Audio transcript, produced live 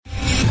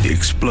The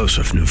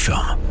explosive new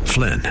film,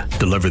 Flynn,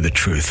 deliver the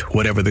truth,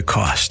 whatever the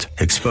cost,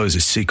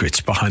 exposes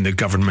secrets behind the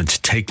government's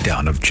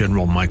takedown of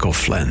General Michael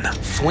Flynn.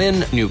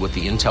 Flynn knew what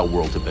the intel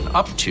world had been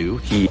up to.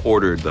 He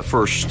ordered the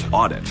first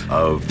audit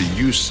of the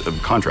use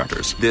of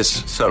contractors.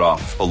 This set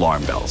off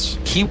alarm bells.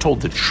 He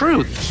told the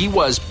truth. He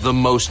was the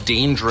most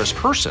dangerous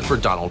person for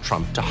Donald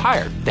Trump to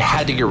hire. They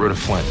had to get rid of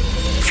Flynn.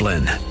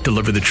 Flynn,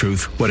 deliver the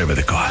truth, whatever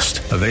the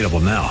cost. Available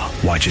now.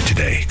 Watch it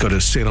today. Go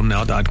to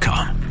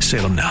salemnow.com.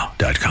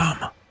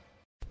 salemnow.com.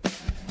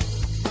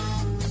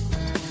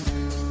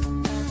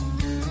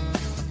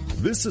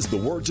 This is the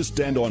Word to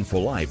Stand On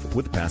for Life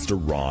with Pastor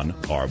Ron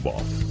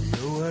Arbaugh.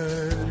 Your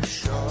word is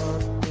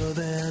sharper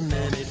than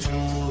any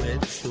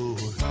two-edged sword,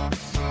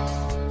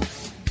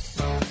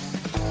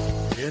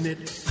 and it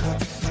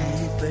cuts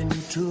deep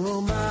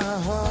into my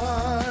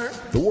heart.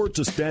 The Word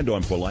to Stand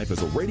On for Life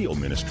is a radio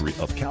ministry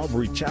of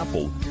Calvary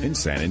Chapel in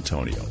San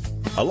Antonio.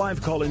 A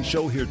live call-in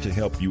show here to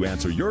help you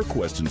answer your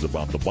questions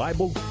about the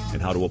Bible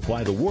and how to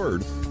apply the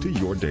Word to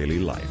your daily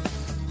life.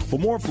 For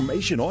more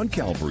information on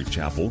Calvary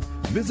Chapel,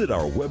 visit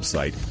our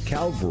website,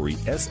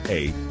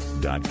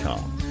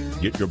 calvarysa.com.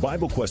 Get your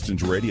Bible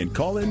questions ready and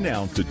call in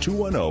now to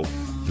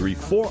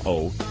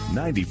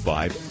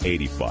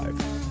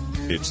 210-340-9585.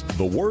 It's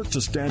The Word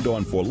to Stand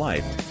On for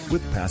Life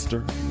with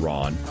Pastor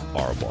Ron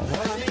Arbaugh.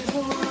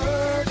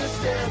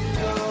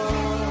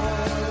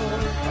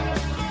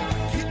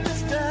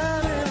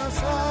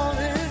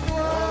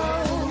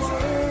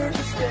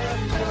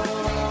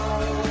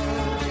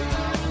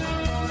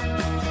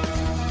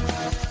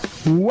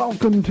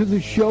 Welcome to the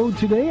show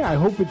today. I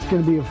hope it's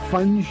going to be a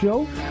fun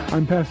show.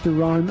 I'm Pastor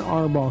Ron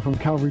Arbaugh from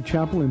Calvary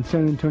Chapel in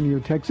San Antonio,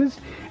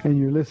 Texas, and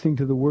you're listening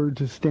to The Word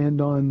to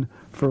Stand On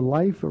for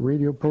Life, a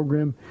radio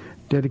program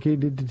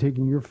dedicated to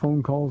taking your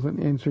phone calls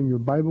and answering your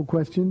Bible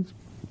questions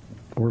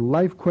or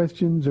life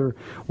questions or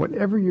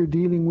whatever you're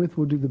dealing with.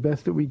 We'll do the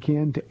best that we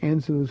can to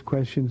answer those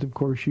questions, of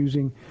course,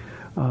 using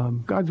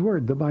God's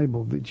Word, the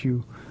Bible, that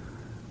you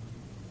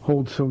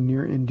hold so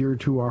near and dear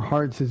to our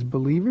hearts as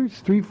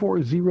believers.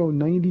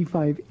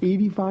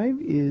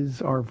 340-9585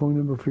 is our phone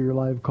number for your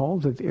live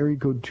calls. That's area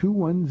code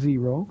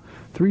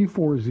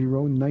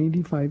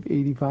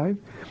 210-340-9585.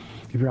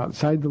 If you're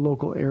outside the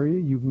local area,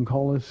 you can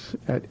call us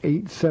at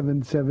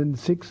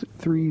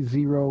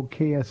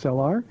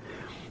 877-630-KSLR.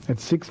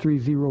 That's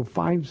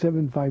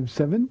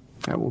 630-5757.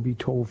 That will be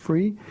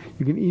toll-free.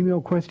 You can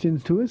email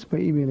questions to us by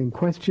emailing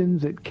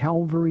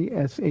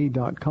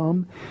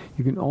questions@calvarysa.com.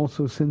 You can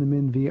also send them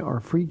in via our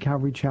free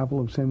Calvary Chapel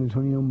of San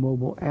Antonio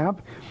mobile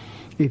app.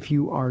 If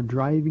you are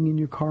driving in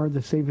your car,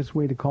 the safest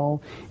way to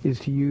call is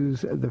to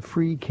use the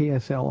free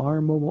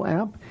KSLR mobile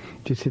app.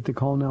 Just hit the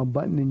Call Now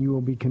button and you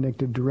will be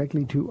connected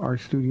directly to our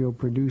studio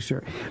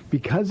producer.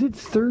 Because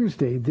it's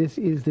Thursday, this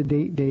is the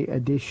Date Day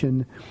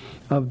edition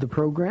of the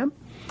program.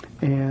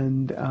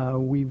 And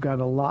we've got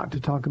a lot to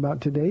talk about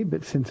today,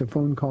 but since a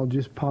phone call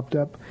just popped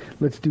up,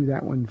 let's do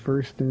that one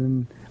first,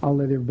 and I'll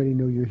let everybody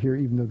know you're here,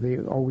 even though they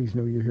always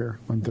know you're here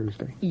on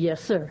Thursday.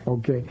 Yes, sir.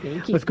 Okay.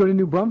 Thank you. Let's go to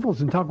New Braunfels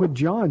and talk with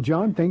John.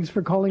 John, thanks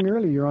for calling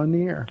early. You're on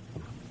the air.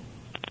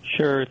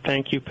 Sure.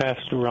 Thank you,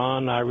 Pastor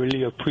Ron. I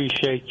really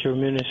appreciate your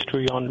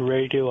ministry on the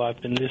radio. I've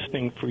been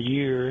listening for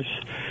years.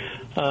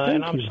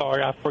 And I'm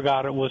sorry, I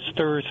forgot it was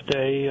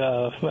Thursday,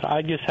 but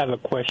I just have a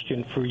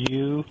question for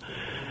you.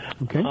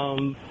 Okay.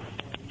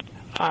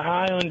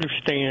 I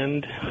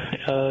understand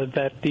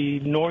that the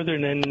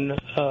northern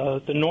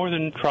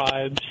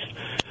tribes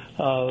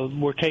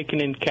were taken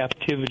in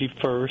captivity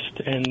first,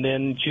 and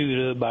then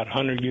Judah about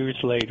 100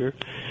 years later.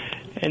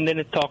 And then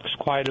it talks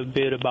quite a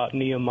bit about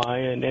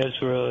Nehemiah and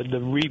Ezra, the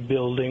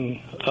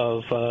rebuilding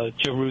of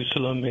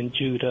Jerusalem and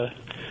Judah.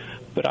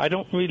 But I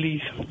don't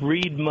really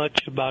read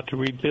much about the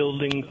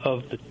rebuilding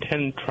of the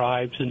 10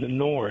 tribes in the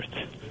north.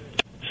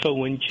 So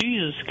when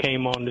Jesus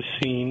came on the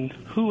scene,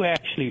 who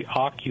actually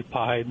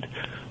occupied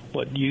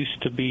what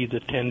used to be the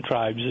 10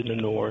 tribes in the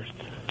north?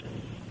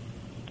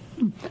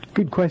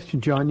 Good question,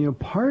 John. You know,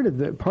 part of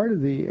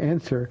the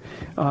answer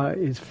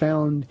is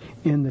found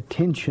in the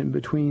tension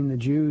between the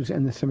Jews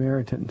and the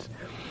Samaritans.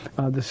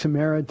 The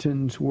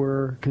Samaritans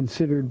were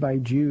considered by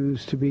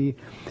Jews to be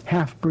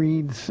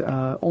half-breeds,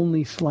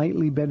 only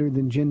slightly better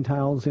than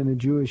Gentiles in a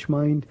Jewish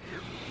mind.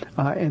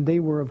 And they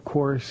were, of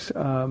course,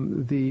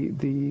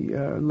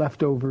 the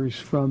leftovers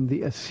from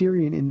the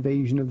Assyrian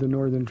invasion of the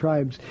northern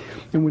tribes.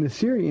 And when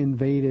Assyria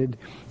invaded,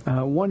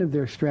 one of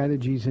their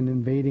strategies in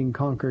invading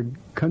conquered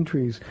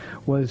countries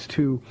was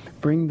to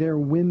bring their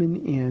women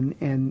in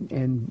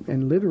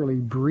and literally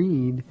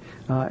breed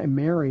and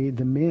marry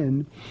the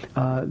men.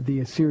 The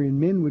Assyrian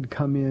men would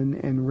come in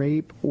and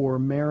rape or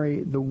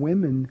marry the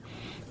women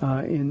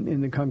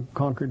in the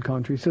conquered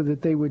country, so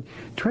that they would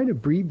try to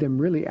breed them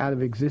really out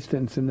of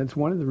existence. And that's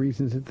one of the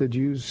reasons that the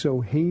Jews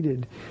so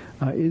hated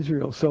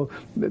Israel. So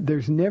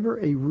there's never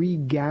a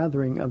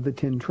regathering of the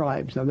 10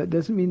 tribes. Now, that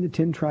doesn't mean the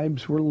 10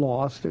 tribes were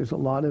lost. There's a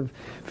lot of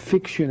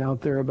fiction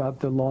out there about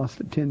the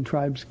lost 10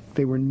 tribes.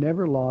 They were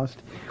never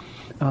lost.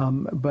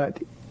 But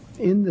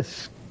in the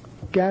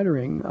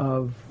scattering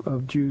of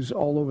Jews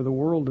all over the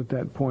world at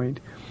that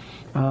point,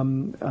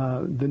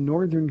 the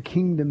northern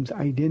kingdom's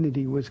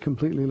identity was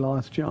completely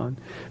lost, John.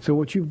 So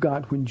what you've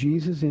got when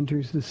Jesus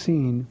enters the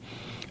scene,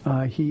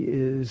 he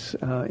is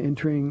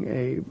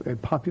entering a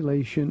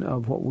population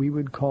of what we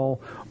would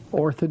call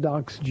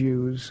Orthodox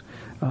Jews,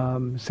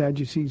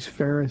 Sadducees,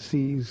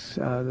 Pharisees,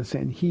 the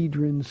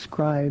Sanhedrin,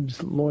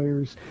 scribes,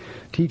 lawyers,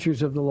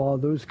 teachers of the law,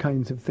 those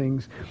kinds of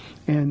things,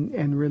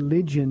 and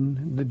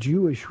religion, the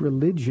Jewish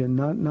religion,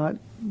 not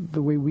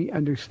the way we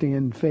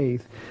understand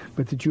faith,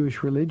 but the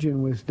Jewish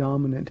religion was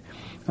dominant,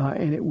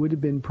 and it would have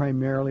been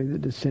primarily the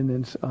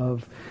descendants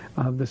of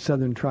the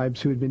southern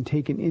tribes who had been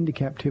taken into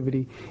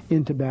captivity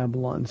into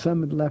Babylon.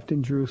 Some had left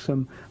in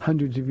Jerusalem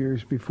hundreds of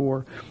years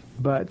before,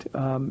 but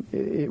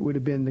it would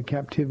have been the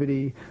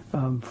captivity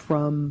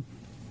from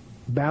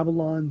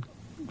Babylon.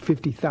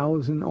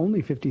 50,000,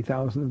 only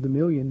 50,000 of the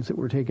millions that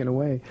were taken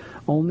away,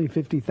 only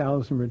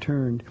 50,000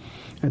 returned.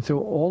 And so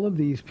all of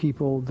these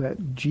people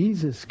that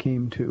Jesus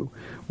came to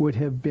would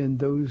have been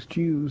those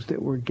Jews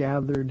that were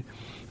gathered,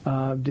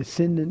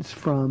 descendants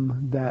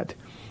from that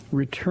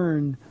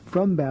return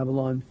from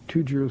Babylon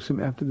to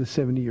Jerusalem after the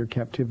 70-year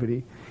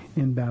captivity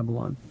in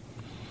Babylon.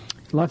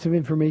 Lots of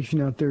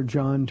information out there,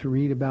 John, to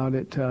read about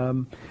it.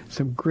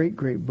 Some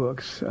great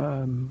books.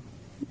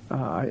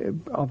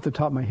 Off the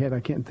top of my head, I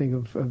can't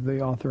think of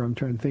the author I'm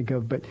trying to think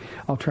of, but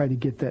I'll try to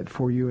get that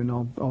for you, and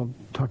I'll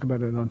talk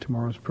about it on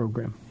tomorrow's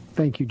program.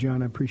 Thank you,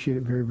 John. I appreciate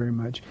it very, very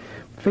much.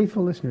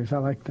 Faithful listeners, I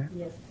like that.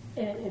 Yes.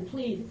 And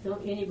please,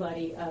 don't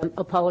anybody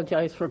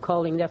apologize for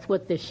calling. That's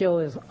what this show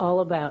is all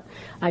about.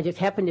 I just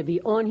happen to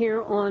be on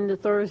here on the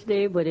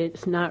Thursday, but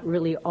it's not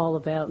really all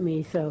about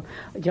me. So,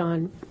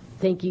 John,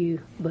 thank you,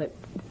 but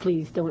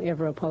please don't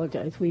ever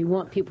apologize. We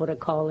want people to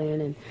call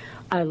in, and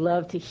I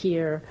love to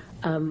hear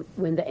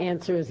when the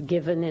answer is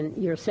given and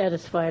you're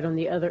satisfied on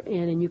the other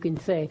end, and you can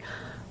say,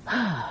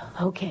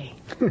 okay,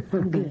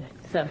 I'm good.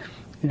 So,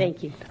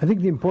 thank you. I think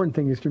the important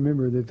thing is to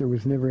remember that there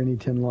was never any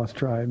 10 lost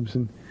tribes,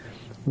 and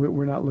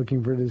we're not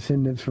looking for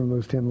descendants from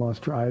those 10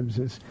 lost tribes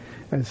as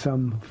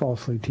some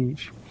falsely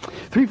teach.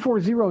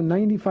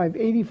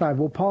 340-9585.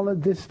 Well, Paula,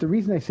 the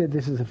reason I said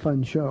this is a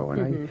fun show,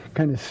 and I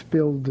kind of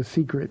spilled the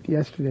secret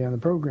yesterday on the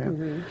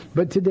program,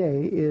 but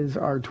today is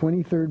our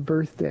 23rd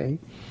birthday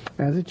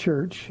as a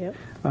church. Yep.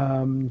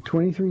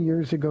 23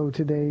 years ago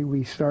today,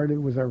 we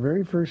started with our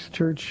very first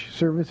church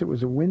service. It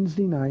was a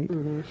Wednesday night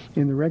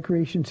in the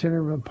Recreation Center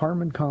of an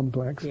apartment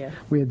complex. Yeah.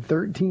 We had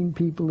 13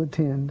 people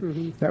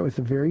attend. That was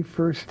the very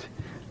first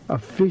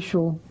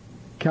official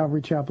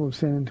Calvary Chapel of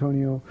San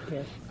Antonio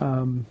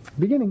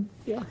beginning.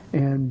 Yeah.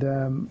 And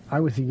I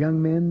was a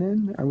young man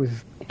then. I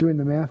was doing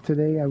the math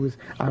today. I was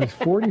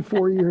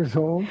 44 years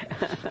old.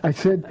 I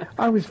said,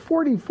 I was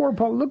 44,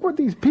 Paul. Look what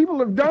these people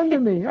have done to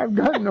me. I've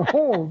gotten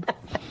old.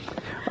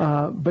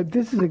 But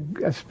this is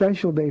a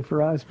special day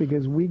for us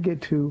because we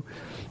get to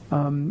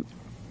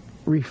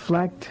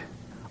reflect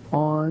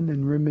on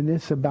and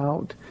reminisce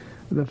about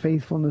the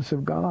faithfulness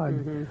of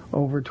God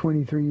over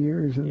 23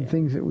 years and the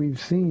things that we've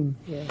seen.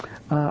 Yeah.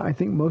 I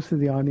think most of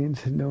the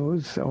audience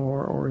knows,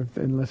 or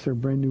unless they're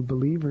brand new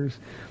believers,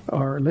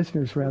 or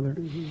listeners rather.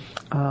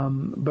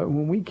 But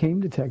when we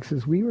came to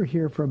Texas, we were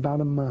here for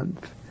about a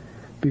month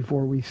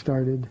before we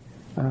started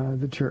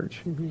the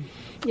church.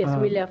 Yes,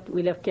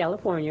 we left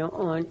California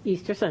on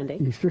Easter Sunday.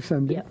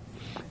 Yep.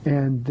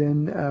 And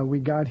then we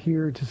got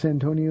here to San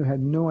Antonio,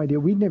 had no idea.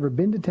 We'd never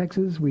been to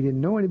Texas. We didn't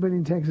know anybody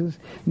in Texas.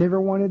 Never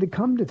wanted to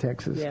come to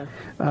Texas. Yeah.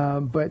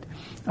 But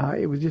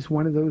it was just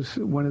one of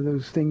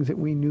those things that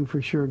we knew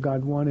for sure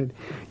God wanted.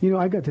 You know,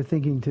 I got to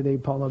thinking today,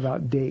 Paul,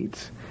 about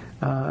dates.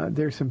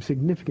 There's some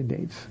significant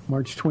dates.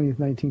 March 20th,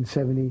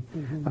 1970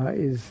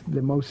 is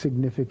the most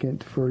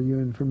significant for you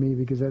and for me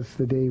because that's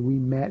the day we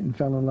met and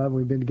fell in love.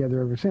 We've been together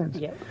ever since.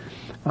 Yep.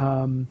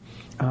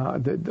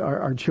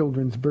 Our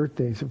children's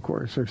birthdays, of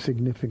course, are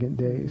significant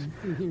days.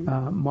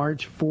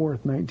 March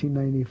 4th,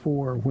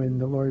 1994, when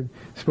the Lord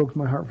spoke to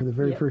my heart for the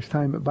very first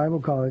time at Bible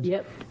college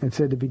and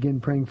said to begin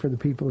praying for the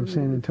people of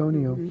San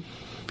Antonio.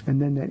 And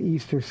then that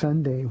Easter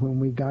Sunday when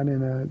we got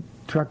in a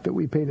truck that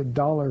we paid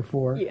 $1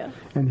 for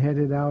and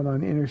headed out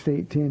on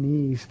Interstate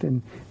 10 East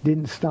and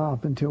didn't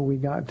stop until we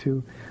got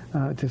to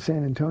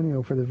San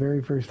Antonio for the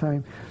very first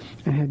time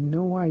and had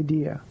no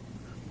idea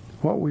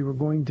what we were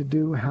going to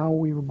do, how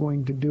we were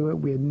going to do it.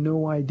 We had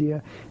no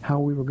idea how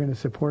we were going to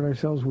support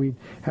ourselves. We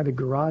had a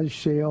garage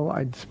sale.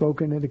 I'd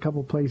spoken at a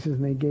couple places,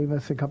 and they gave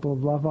us a couple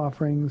of love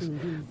offerings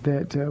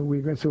that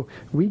we got. So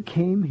we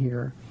came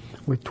here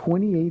with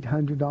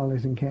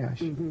 $2,800 in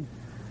cash.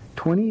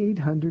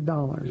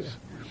 $2,800. Yeah.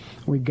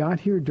 We got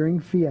here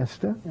during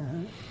Fiesta.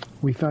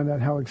 We found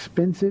out how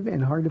expensive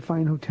and hard to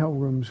find hotel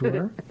rooms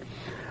were.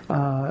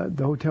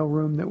 The hotel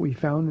room that we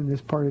found in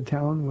this part of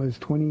town was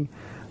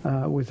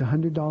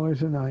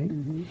 $100 a night.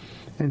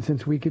 And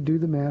since we could do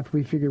the math,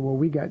 we figured, well,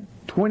 we got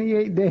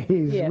 28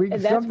 days. Yeah, and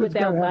that's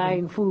without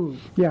buying food.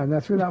 Yeah, and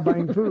that's without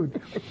buying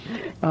food.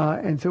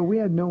 And so we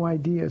had no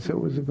idea. So it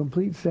was a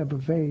complete step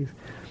of faith.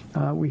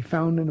 We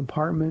found an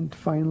apartment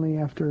finally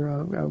after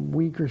a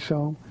week or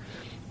so.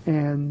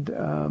 And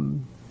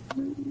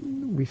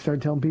we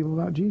started telling people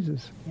about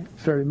Jesus. Yeah.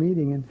 Started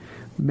meeting, and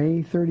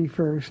May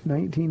 31st,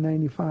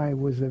 1995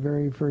 was the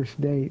very first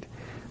date.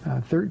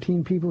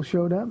 13 people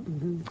showed up.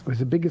 Mm-hmm. It was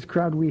the biggest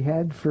crowd we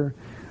had for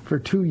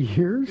 2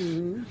 years.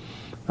 Mm-hmm.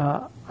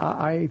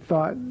 I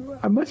thought,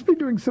 I must be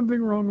doing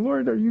something wrong.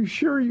 Lord, are you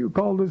sure you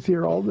called us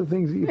here? All the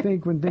things that you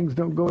think when things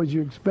don't go as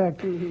you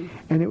expect. Mm-hmm.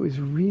 And it was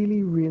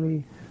really,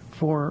 really,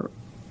 for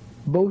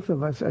both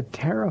of us, a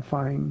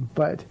terrifying,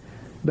 but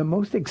the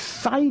most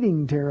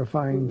exciting,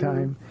 terrifying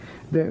time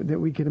that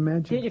we could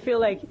imagine. Did you feel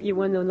like you're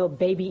one of those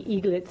baby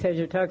eaglets as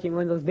you're talking,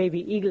 one of those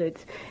baby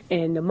eaglets,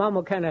 and the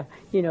mama kind of,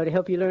 to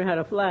help you learn how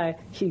to fly,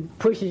 she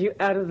pushes you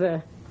out of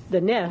the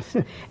nest.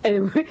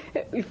 And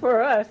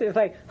for us, it's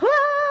like,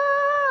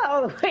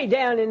 all the way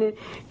down, and then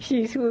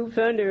she swoops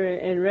under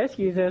and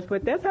rescues us.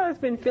 But that's how it's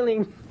been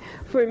feeling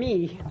for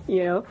me,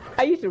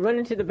 I used to run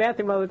into the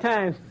bathroom all the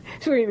time,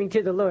 screaming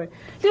to the Lord,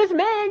 this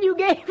man you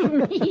gave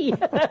me.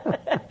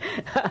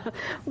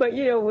 But,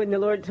 when the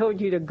Lord told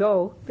you to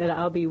go, that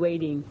I'll be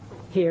waiting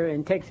here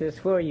in Texas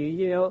for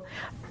you,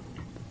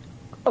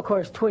 of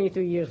course,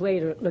 23 years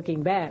later,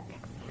 looking back,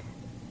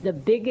 the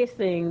biggest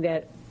thing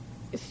that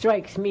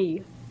strikes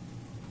me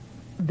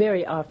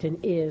very often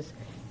is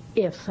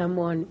if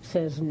someone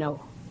says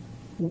no.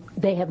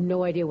 They have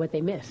no idea what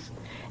they miss.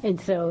 And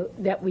so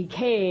that we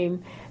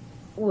came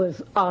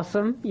was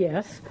awesome,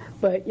 yes.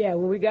 But, yeah,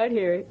 when we got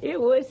here, it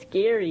was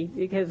scary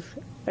because,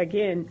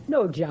 again,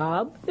 no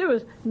job. There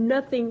was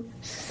nothing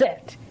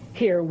set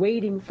here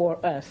waiting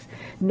for us.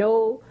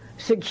 No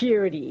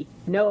security.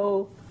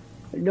 No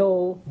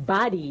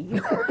body.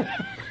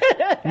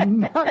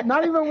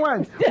 not even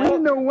one. We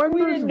didn't know one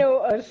person. We didn't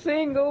know a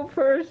single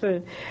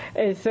person.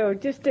 And so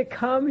just to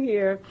come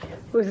here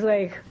was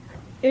like,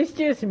 it's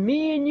just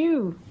me and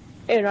you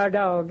and our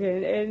dog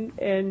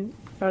and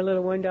our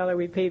little $1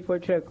 we paid for a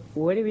truck.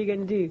 What are we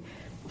going to do?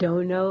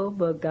 Don't know,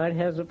 but God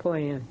has a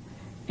plan.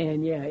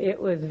 And, yeah, it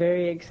was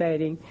very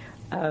exciting.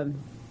 And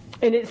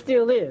it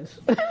still is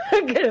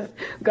because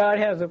God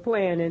has a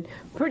plan. And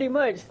pretty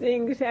much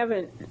things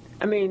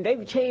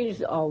they've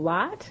changed a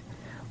lot,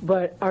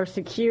 but our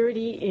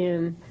security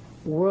in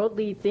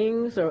worldly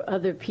things or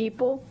other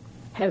people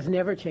has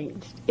never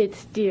changed. It's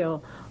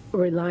still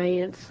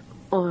reliance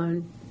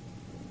on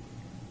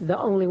the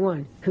only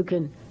one who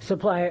can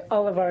supply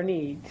all of our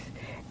needs.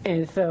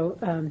 And so,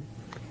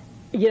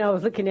 I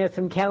was looking at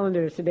some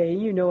calendars today,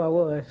 and I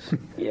was.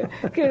 Yeah,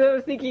 because I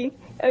was thinking,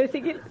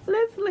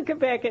 let's look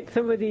back at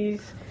some of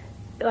these,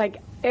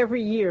 like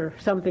every year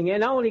something.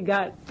 And I only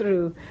got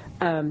through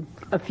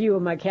a few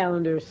of my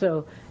calendars,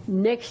 so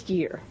next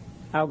year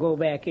I'll go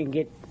back and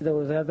get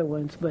those other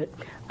ones. But,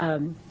 I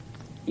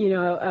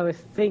was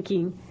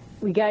thinking,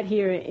 we got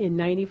here in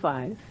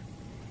 95,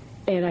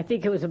 and I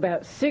think it was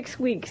about 6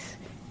 weeks,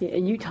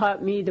 and you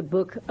taught me the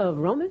book of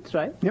Romans,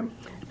 right? Yep.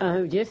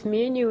 Just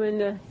me and you in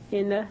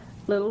the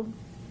little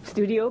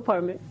studio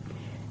apartment,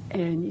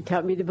 and you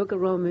taught me the book of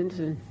Romans,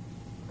 and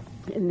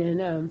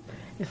then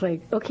it's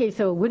like, okay,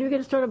 so when are we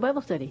going to start a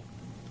Bible study?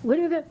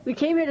 We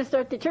came here to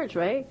start the church,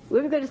 right?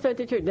 When are we going to start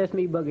the church? That's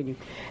me bugging you.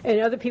 And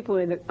other people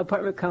in the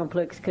apartment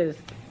complex, because,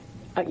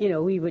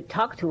 we would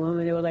talk to them,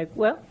 and they were like,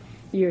 well,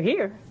 you're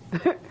here.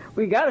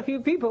 We got a few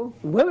people.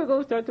 When are we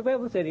going to start the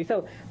Bible study?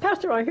 So,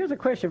 Pastor Ron, here's a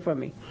question for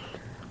me.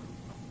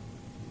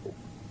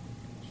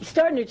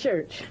 Starting a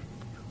church,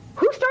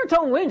 who starts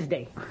on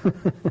Wednesday?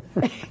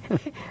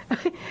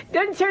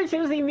 Doesn't church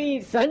usually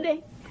mean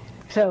Sunday?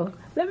 So,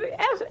 let me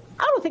ask.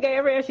 I don't think I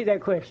ever asked you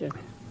that question.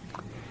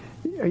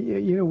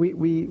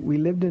 We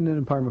lived in an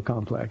apartment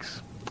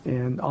complex,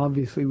 and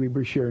obviously we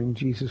were sharing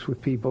Jesus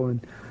with people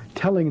and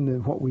telling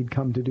them what we'd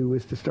come to do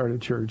was to start a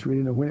church. We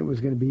didn't know when it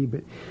was going to be,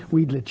 but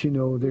we'd let you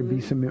know there'd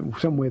be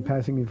some way of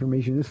passing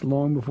information. This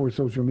long before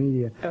social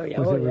media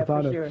was ever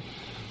thought of. Sure.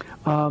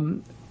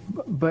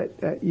 But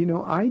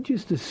I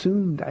just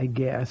assumed, I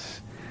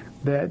guess,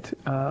 that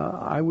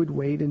I would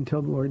wait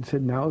until the Lord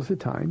said, now's the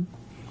time.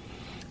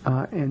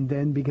 And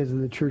then because of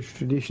the church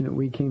tradition that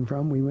we came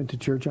from, we went to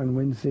church on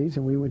Wednesdays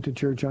and we went to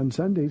church on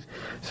Sundays.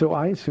 So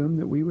I assumed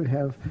that we would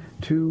have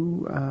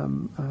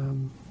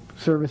 2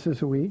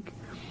 services a week.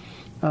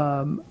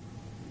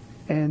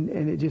 And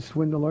it just,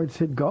 when the Lord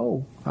said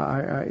go,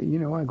 I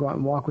go out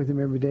and walk with him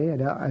every day.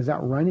 I was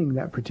out running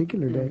that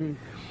particular day.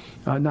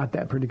 Mm-hmm. Not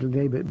that particular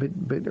day,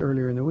 but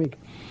earlier in the week.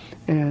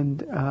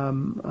 And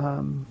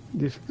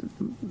just,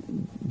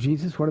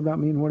 Jesus, what about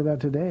me and what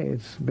about today?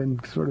 It's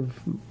been sort of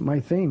my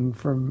thing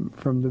from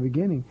the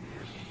beginning.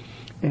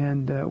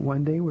 And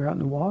one day we were out in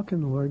the walk,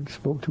 and the Lord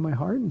spoke to my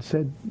heart and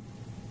said,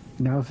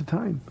 now's the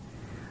time.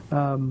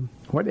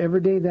 Whatever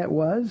day that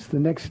was, the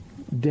next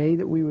day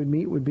that we would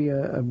meet would be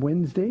a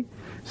Wednesday.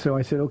 So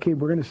I said, okay,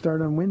 we're going to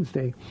start on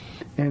Wednesday.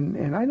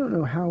 And I don't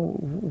know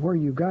where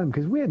you got them,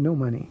 because we had no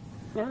money.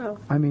 No.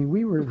 I mean,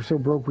 we were so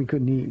broke we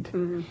couldn't eat.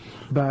 Mm-hmm.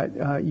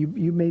 But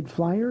you made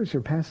flyers or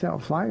passed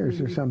out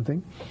flyers or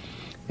something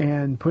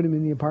and put them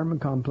in the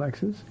apartment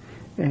complexes.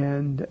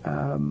 And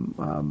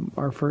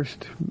our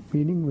first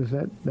meeting was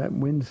that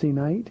Wednesday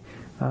night,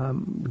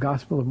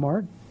 Gospel of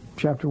Mark,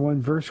 chapter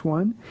 1, verse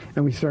 1,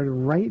 and we started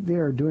right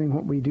there doing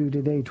what we do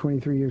today,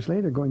 23 years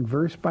later, going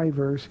verse by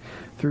verse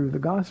through the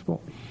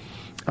gospel.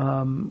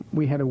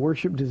 We had a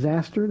worship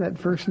disaster that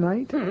first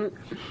night.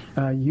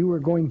 You were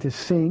going to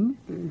sing,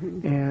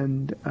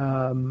 and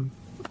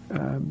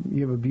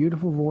you have a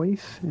beautiful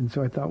voice, and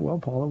so I thought, well,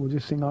 Paula, we'll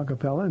just sing a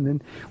cappella. And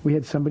then we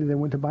had somebody that I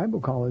went to Bible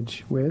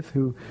college with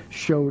who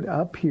showed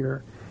up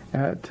here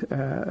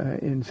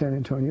in San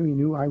Antonio. He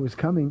knew I was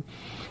coming,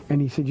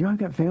 and he said, I've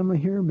got family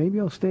here. Maybe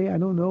I'll stay. I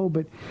don't know,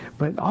 but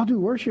I'll do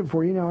worship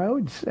for you. Now,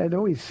 I'd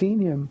always seen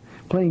him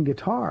playing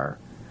guitar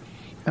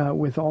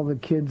with all the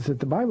kids at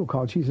the Bible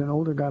college. He's an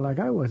older guy like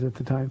I was at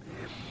the time.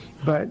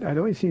 But I'd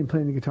always seen him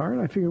playing the guitar,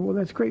 and I figured, well,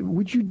 that's great.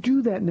 Would you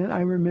do that? And then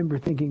I remember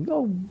thinking,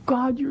 oh,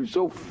 God, you're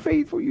so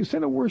faithful. You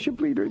sent a worship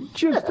leader at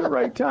just the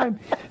right time.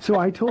 So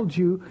I told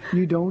you,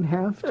 you don't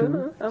have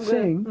to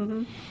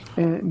sing.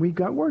 And we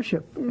got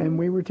worship, and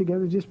we were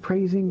together just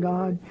praising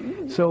God.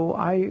 So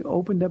I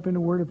opened up in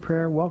a word of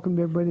prayer, welcomed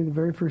everybody to the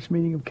very first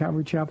meeting of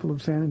Calvary Chapel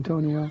of San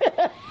Antonio.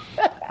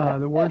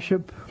 The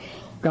worship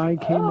guy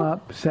came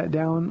up, sat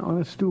down on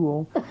a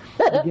stool,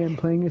 began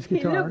playing his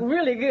guitar. He looked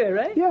really good,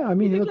 right? Yeah, I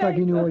mean, he looked like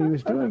he knew what he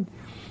was doing.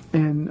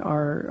 And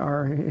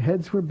our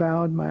heads were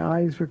bowed, my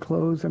eyes were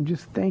closed. I'm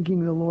just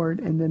thanking the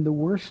Lord, and then the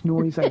worst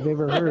noise I've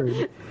ever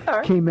heard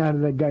came out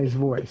of that guy's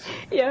voice.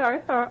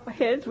 Yeah, our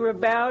heads were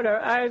bowed,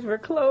 our eyes were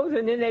closed,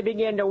 and then they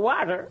began to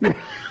water.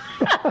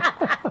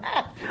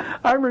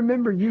 I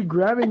remember you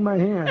grabbing my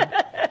hand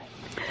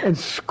and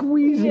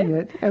squeezing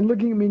it and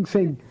looking at me and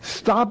saying,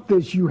 stop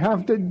this, you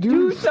have to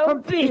do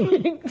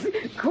something.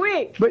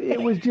 Quick. But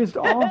it was just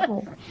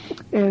awful.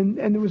 And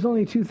there was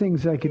only two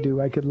things I could do.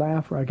 I could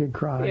laugh or I could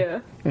cry. Yeah.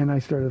 And I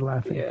started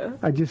laughing. Yeah.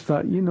 I just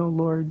thought,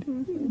 Lord,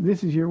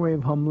 this is your way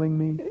of humbling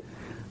me.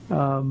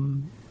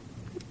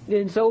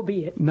 Then so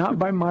be it. Not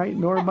by might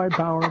nor by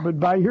power, but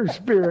by your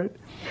Spirit.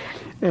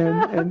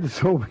 And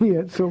so be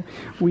it. So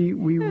we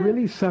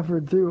really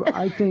suffered through.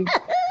 I think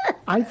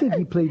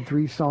he played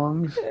 3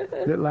 songs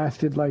that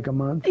lasted like a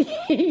month.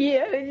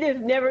 Yeah, it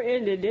just never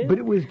ended, did it? But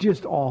it was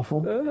just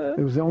awful.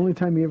 It was the only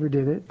time he ever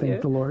did it,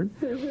 thank the Lord.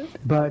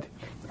 But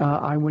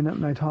I went up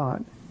and I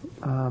taught,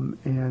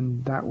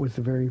 and that was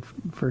the very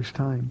first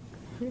time.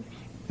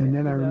 And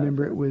then I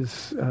remember it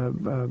was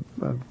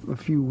a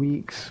few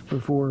weeks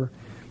before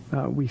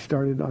we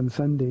started on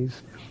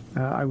Sundays.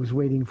 I was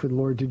waiting for the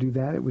Lord to do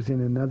that. It was in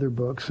another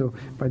book, so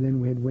by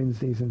then we had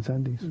Wednesdays and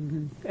Sundays.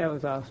 That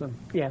was awesome,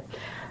 yeah.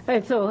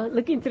 And so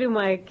looking through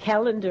my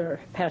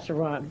calendar, Pastor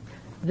Ron,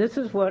 this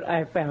is what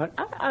I found.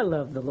 I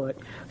love the Lord.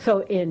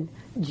 So in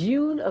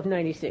June of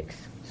 96,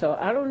 so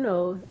I don't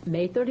know,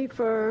 May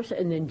 31st,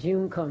 and then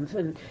June comes,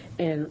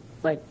 and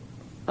like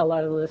a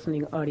lot of the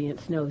listening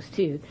audience knows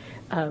too,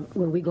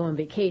 when we go on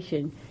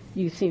vacation,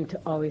 you seem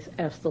to always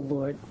ask the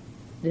Lord,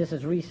 this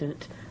is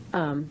recent,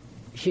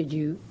 should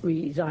you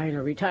resign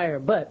or retire?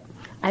 But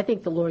I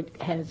think the Lord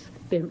has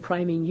been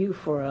priming you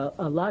for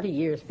a lot of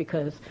years,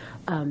 because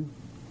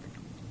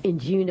in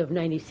June of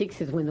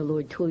 96 is when the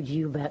Lord told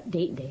you about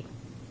date day.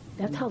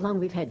 That's how long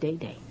we've had date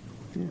day,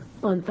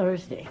 on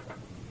Thursday.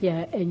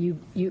 Yeah, and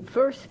you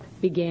first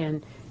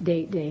began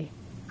date day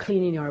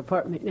cleaning our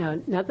apartment. Now,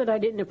 not that I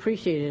didn't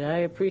appreciate it. I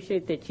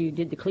appreciate that you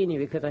did the cleaning,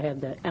 because I had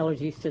the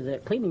allergies to the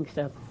cleaning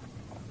stuff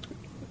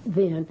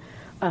then.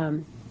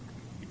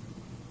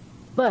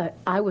 But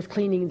I was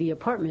cleaning the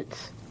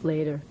apartments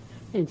later,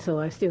 and so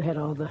I still had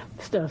all the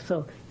stuff.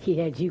 So he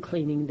had you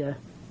cleaning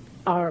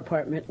our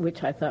apartment,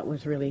 which I thought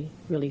was really,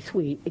 really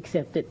sweet,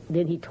 except that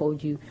then he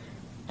told you,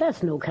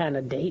 that's no kind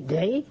of date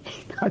day.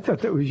 I thought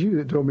that was you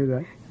that told me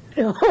that.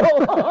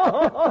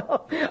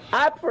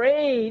 I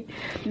prayed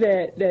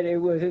that it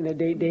wasn't a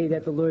date day,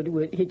 that the Lord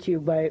would hit you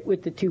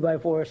with the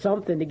 2x4 or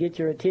something to get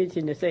your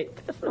attention, to say,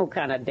 that's no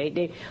kind of date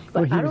day.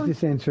 But well, he was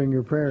just answering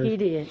your prayers. He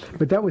did.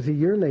 But that was a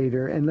year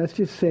later, and let's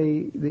just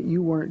say that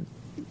you weren't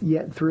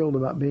yet thrilled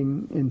about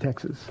being in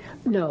Texas.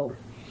 No.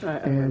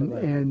 And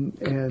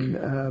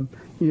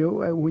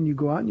when you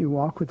go out and you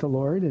walk with the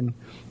Lord and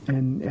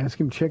ask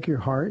him, check your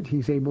heart,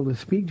 he's able to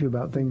speak to you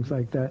about things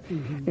like that.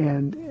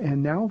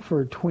 And now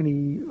for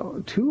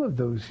 22 of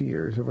those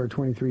years, of our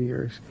 23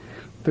 years,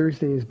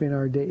 Thursday has been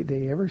our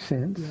day ever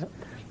since. Yep.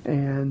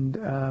 And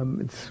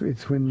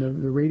it's when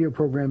the radio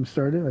program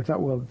started. I thought,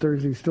 well,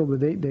 Thursday's still the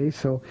date day,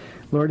 so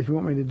Lord, if you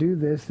want me to do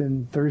this,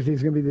 then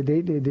Thursday's going to be the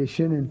date day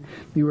edition. And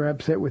you were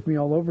upset with me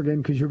all over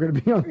again because you're going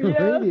to be on the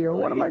radio.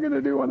 What am I going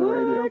to do on the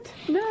radio?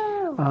 No.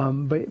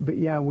 But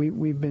yeah,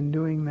 we've been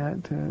doing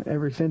that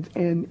ever since,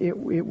 and it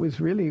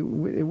was really,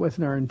 it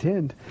wasn't our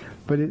intent,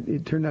 but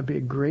it turned out to be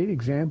a great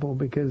example,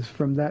 because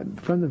from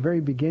the very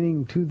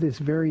beginning to this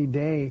very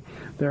day,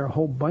 there are a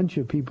whole bunch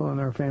of people in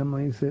our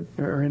families that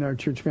are in our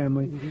church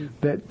family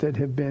that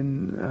have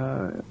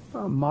been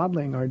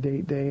modeling our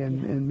date day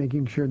and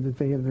making sure that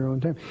they have their own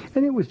time.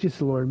 And it was just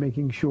the Lord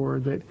making sure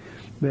that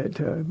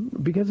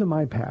because of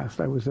my past,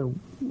 I was a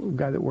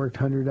guy that worked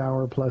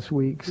 100-hour plus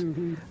weeks.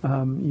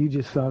 You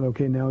just thought,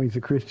 okay, now he's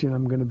a Christian,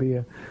 I'm going to be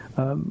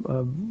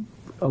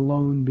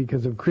alone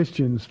because of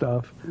Christian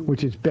stuff,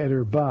 which is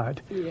better,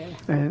 but. Yeah.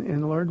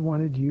 And the Lord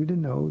wanted you to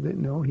know that,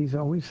 no, he's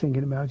always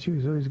thinking about you.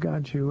 He's always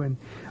got you. And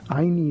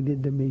I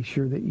needed to make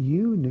sure that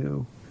you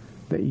knew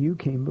that you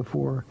came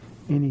before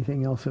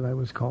anything else that I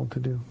was called to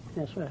do.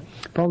 That's right.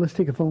 Paul, let's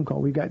take a phone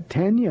call. We got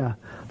Tanya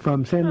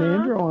from San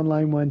Leandro on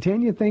line 1.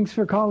 Tanya, thanks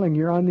for calling.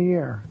 You're on the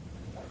air.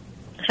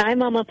 Hi,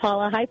 Mama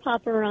Paula. Hi,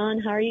 Papa Ron.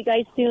 How are you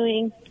guys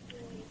doing?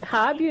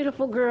 Hi,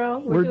 beautiful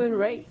girl. We're doing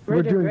great.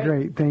 We're doing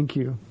great. Thank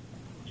you.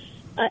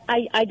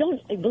 I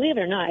don't, believe it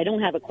or not, I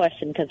don't have a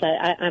question because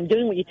I'm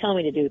doing what you tell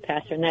me to do,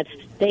 Pastor, and that's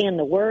stay in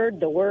the Word,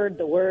 the Word,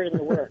 the Word, and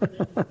the Word.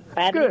 If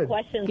I have any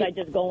questions, I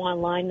just go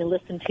online and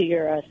listen to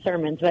your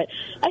sermons. But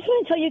I just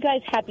want to tell you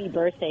guys happy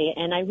birthday,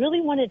 and I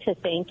really wanted to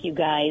thank you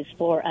guys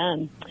for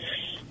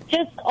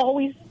just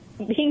always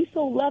being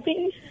so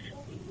loving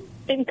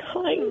and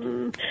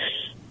kind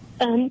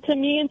to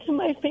me and to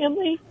my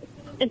family.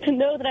 And to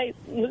know that I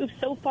moved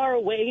so far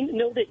away, and to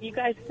know that you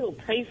guys still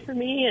pray for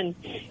me. And,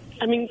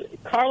 I mean,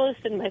 Carlos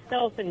and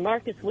myself and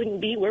Marcus wouldn't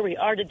be where we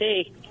are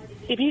today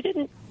if you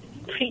didn't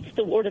preach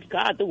the Word of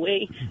God the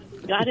way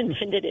God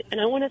intended it.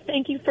 And I want to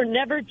thank you for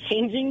never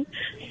changing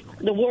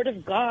the Word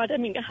of God. I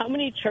mean, how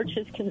many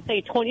churches can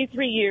say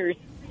 23 years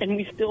and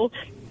we still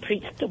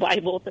preach the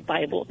Bible, the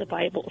Bible, the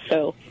Bible?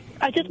 So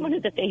I just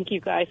wanted to thank you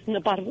guys from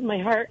the bottom of my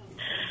heart.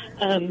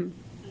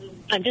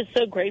 I'm just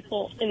so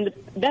grateful. In the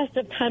best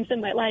of times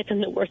in my life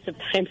and the worst of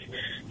times,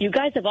 you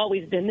guys have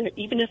always been there,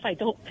 even if I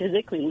don't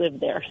physically live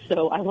there.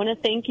 So I want to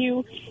thank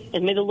you,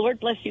 and may the Lord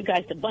bless you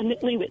guys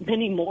abundantly with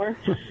many more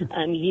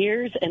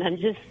years. And I'm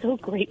just so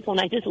grateful,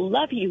 and I just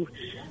love you.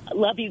 I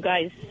love you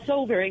guys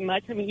so very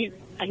much. I mean,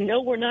 I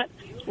know we're not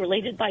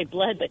related by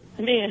blood, but,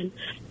 man,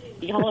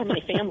 y'all are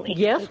my family.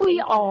 Yes,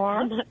 we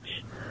are.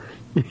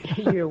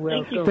 So You're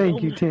welcome.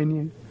 Thank you,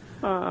 Tanya.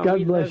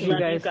 God bless you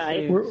guys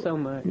so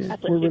much. Yeah,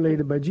 we're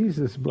related by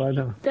Jesus' blood,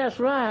 huh? That's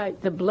right,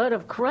 the blood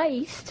of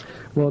Christ.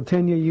 Well,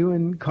 Tanya, you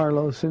and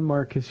Carlos and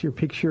Marcus, your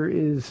picture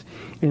is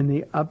in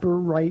the upper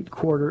right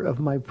quarter of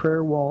my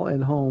prayer wall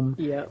at home.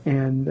 Yeah.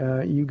 And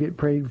you get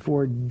prayed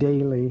for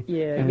daily.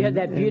 Yeah, you had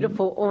that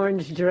beautiful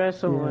orange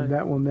dress on. Yeah,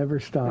 that will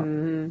never stop.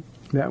 Mm-hmm.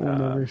 That will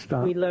never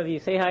stop. We love you.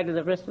 Say hi to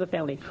the rest of the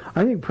family.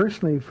 I think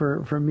personally,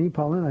 for me,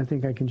 Paula, and I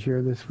think I can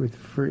share this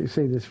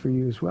say this for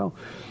you as well,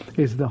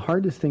 is the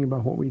hardest thing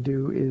about what we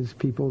do is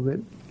people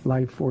that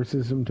life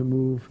forces them to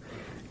move,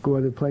 go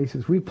other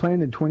places. We've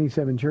planted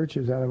 27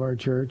 churches out of our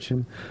church,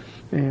 and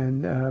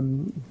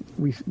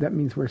that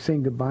means we're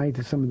saying goodbye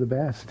to some of the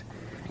best.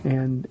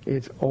 And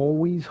it's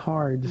always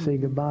hard to say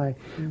goodbye,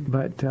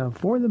 but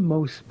for the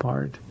most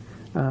part,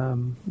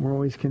 we're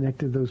always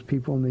connected to those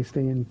people, and they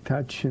stay in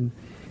touch, and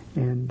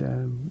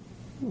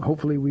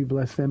hopefully we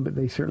bless them, but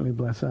they certainly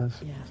bless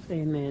us. Yes,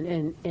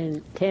 amen.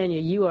 And Tanya,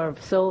 you are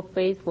so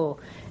faithful.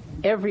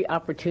 Every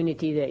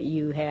opportunity that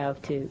you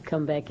have to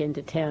come back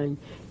into town,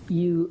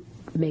 you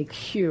make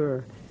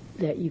sure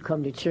that you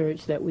come to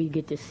church, that we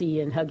get to see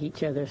and hug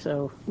each other.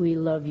 So we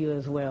love you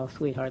as well,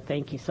 sweetheart.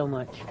 Thank you so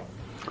much.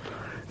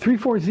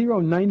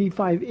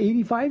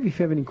 340-9585 if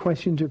you have any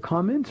questions or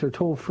comments, or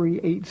toll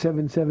free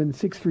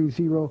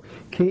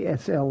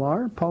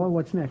 877-630-KSLR. Paula,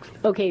 what's next?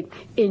 Okay,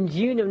 in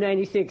June of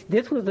 96,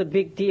 this was a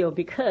big deal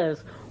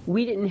because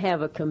we didn't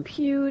have a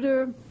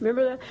computer.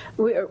 Remember that?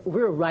 We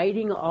were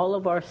writing all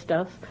of our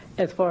stuff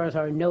as far as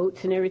our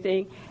notes and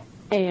everything,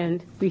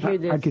 and we hear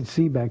this. I could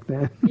see back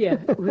then. Yeah,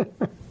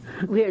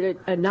 we had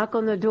a knock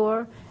on the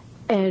door,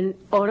 and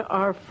on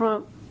our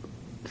front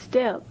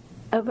step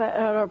of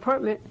our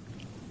apartment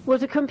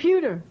was a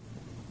computer.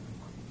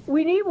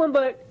 We need one,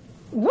 but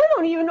we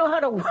don't even know how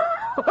to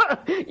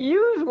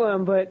use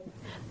one. But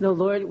the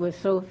Lord was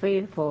so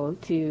faithful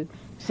to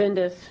send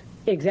us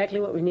exactly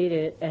what we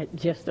needed at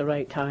just the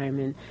right time,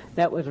 and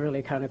that was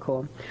really kind of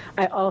cool.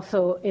 I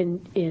also,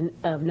 in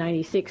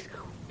 96,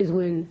 is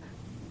when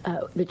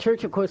the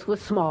church, of course,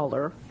 was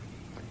smaller,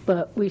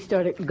 but we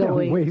started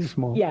going... Yeah, way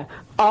small. Yeah,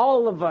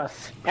 all of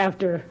us,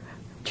 after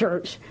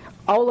church,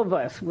 all of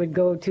us would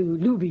go to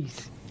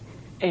Luby's.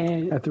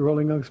 And at the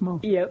Rolling Oaks Mall?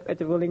 Yep, at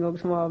the Rolling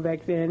Oaks Mall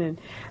back then. And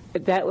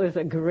that was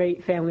a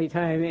great family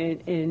time.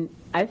 And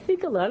I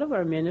think a lot of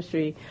our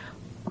ministry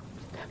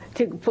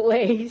took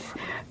place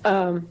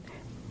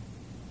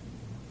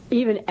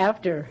even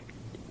after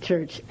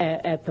church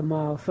at the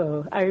mall.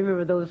 So I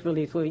remember those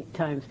really sweet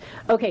times.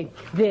 Okay,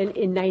 then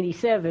in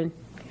 97,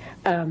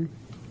 the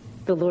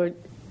Lord,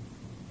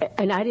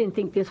 and I didn't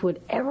think this would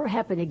ever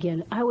happen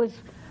again. I was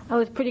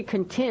pretty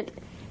content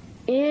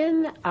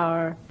in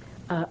our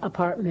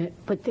apartment,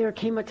 but there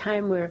came a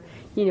time where,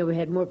 we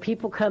had more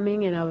people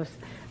coming, and I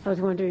was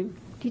wondering, do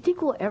you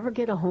think we'll ever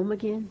get a home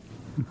again?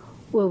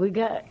 Well,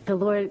 the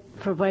Lord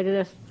provided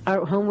us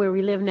our home where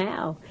we live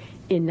now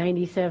in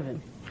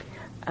 97.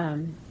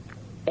 And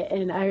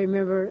I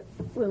remember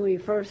when we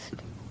first,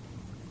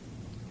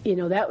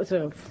 that was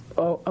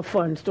a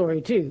fun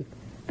story too,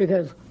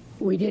 because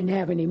we didn't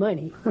have any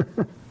money.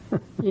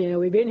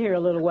 We've been here a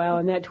little while,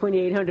 and that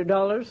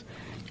 $2,800,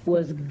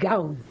 was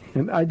gone.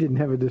 And I didn't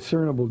have a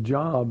discernible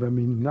job. I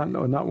mean,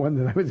 not one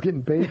that I was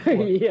getting paid for.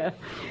 Yeah.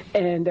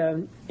 And,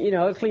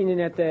 I was cleaning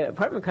at the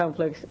apartment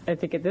complex, I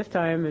think, at this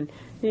time, and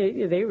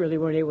they really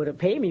weren't able to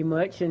pay me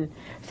much. And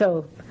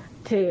so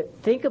to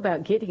think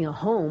about getting a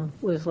home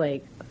was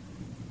like,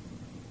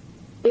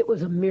 it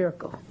was a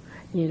miracle,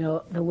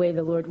 the way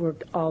the Lord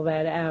worked all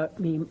that out. I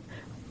mean,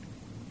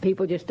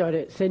 people just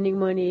started sending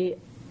money.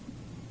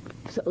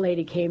 A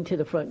lady came to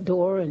the front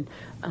door and...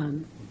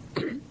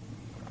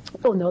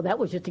 oh, no, that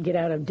was just to get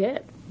out of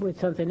debt with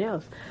something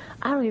else.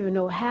 I don't even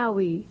know how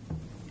we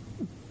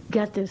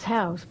got this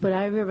house, but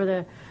I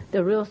remember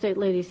the real estate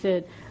lady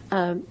said,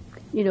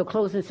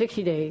 close in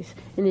 60 days.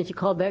 And then she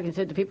called back and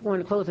said the people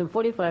want to close in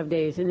 45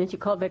 days. And then she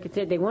called back and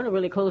said they want to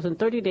really close in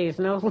 30 days.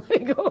 And I was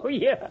like, oh,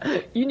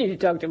 yeah, you need to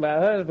talk to my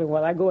husband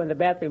while I go in the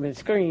bathroom and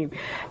scream.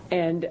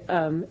 And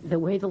the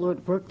way the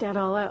Lord worked that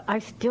all out, I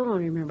still don't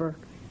remember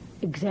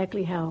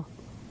exactly how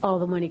all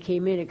the money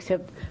came in,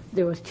 except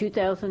there was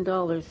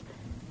 $2,000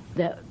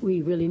 that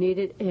we really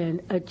needed,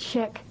 and a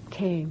check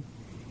came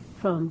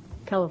from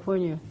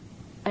California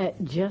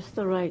at just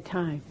the right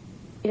time.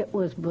 It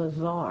was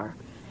bizarre,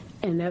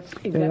 and that's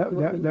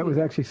exactly that was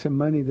actually some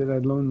money that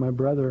I'd loaned my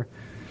brother,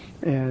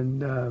 and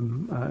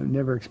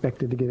never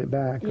expected to get it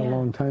back a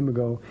long time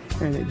ago,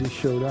 and it just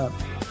showed up.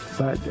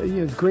 But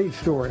it's a great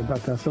story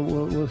about that, so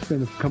we'll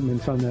spend a couple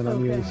minutes on that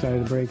on the other side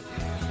of the break.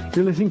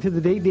 You're listening to the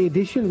Day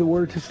edition of the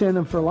Word to Stand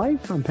On for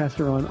Life. I'm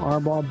Pastor Ron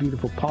Arbaugh.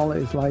 Beautiful Paula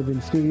is live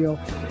in studio.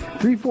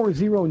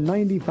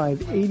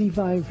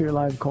 340-9585 for your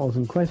live calls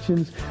and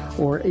questions,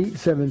 or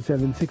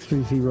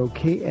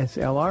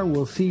 877-630-KSLR.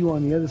 We'll see you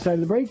on the other side of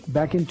the break.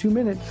 Back in 2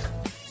 minutes.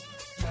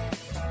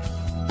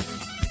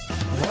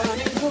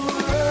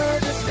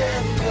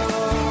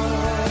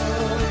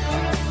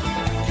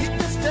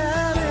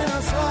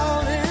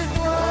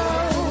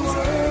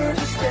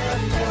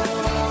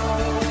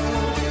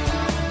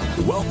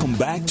 Welcome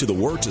back to the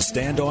Word to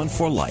Stand On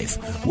for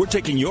Life. We're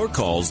taking your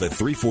calls at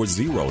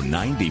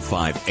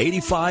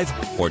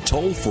 340-9585 or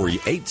toll free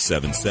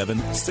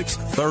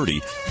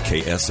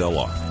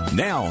 877-630-KSLR.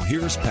 Now,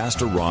 here's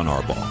Pastor Ron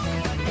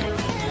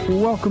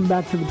Arbaugh. Welcome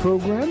back to the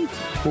program.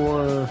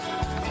 For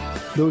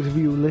those of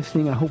you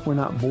listening, I hope we're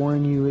not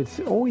boring you. It's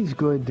always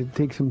good to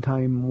take some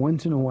time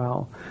once in a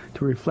while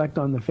to reflect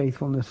on the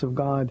faithfulness of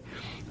God.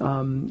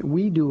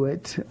 We do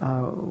it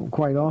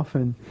quite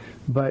often,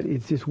 but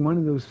it's just one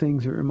of those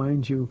things that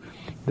reminds you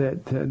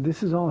that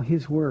this is all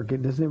His work.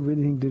 It doesn't have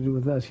anything to do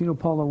with us.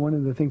 Paula, one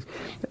of the things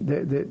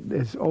that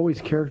has always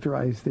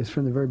characterized this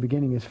from the very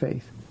beginning is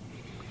faith.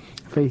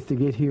 Faith to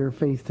get here,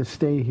 faith to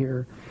stay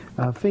here,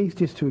 faith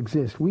just to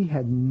exist. We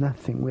had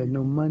nothing. We had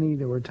no money.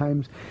 There were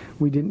times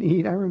we didn't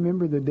eat. I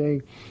remember the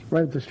day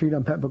right up the street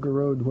on Pat Booker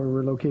Road where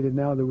we're located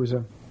now, there was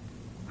a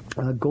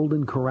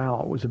Golden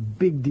Corral. It was a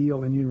big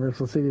deal in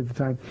Universal City at the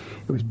time.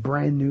 It was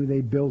brand new.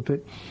 They built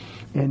it,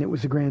 and it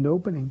was a grand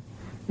opening.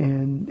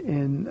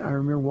 And I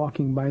remember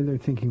walking by there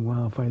thinking,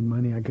 wow, if I had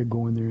money, I could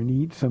go in there and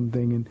eat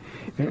something.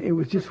 And it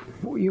was just,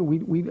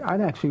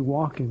 I'd actually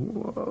walk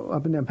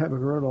up and down Pat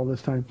Booker Road all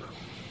this time,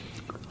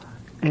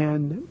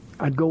 and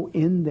I'd go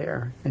in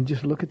there and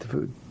just look at the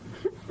food.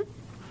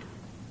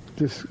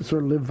 Just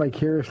sort of live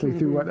vicariously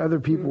through what other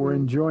people were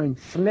enjoying.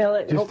 Smell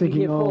it, just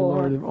thinking, oh,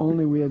 Lord, if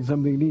only we had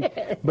something to eat.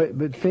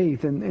 But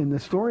faith, and the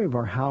story of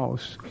our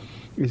house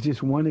is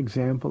just one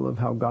example of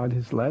how God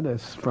has led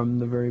us from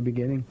the very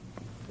beginning.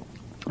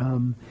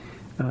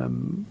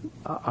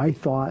 I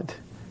thought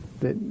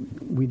that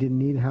we didn't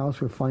need a house.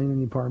 We're fine in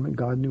the apartment.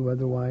 God knew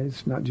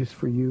otherwise, not just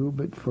for you,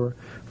 but for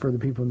the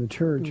people in the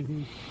church.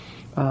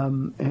 I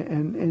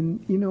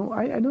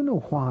don't know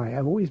why.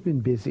 I've always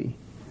been busy.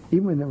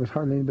 Even when there was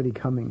hardly anybody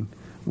coming,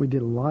 we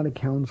did a lot of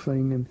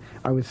counseling, and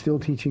I was still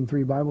teaching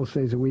 3 Bible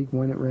studies a week,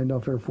 1 at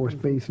Randolph Air Force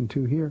Base and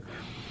 2 here.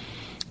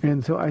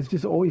 And so I was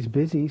just always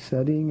busy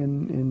studying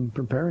and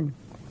preparing.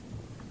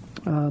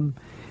 And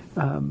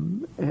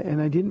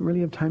I didn't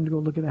really have time to go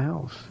look at a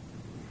house.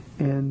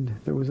 And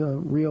there was a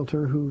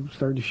realtor who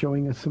started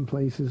showing us some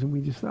places, and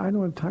we just, I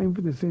don't have time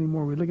for this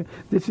anymore. We look at,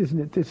 this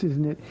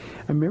isn't it.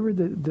 I remember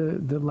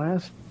the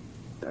last,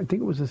 I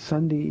think it was a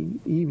Sunday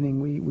evening,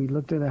 we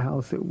looked at a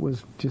house that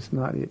was just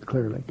not it,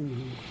 clearly.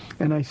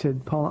 And I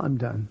said, Paula, I'm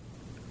done.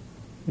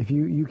 If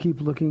you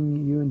keep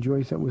looking, you and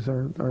Joyce, that was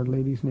our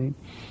lady's name.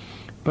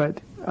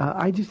 But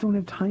I just don't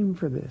have time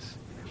for this.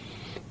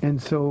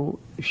 And so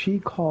she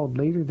called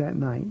later that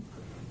night,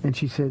 and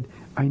she said,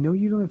 I know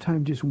you don't have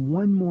time, just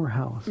one more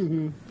house.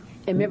 And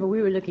remember,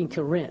 we were looking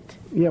to rent.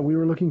 Yeah, we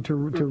were looking to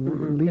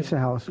lease a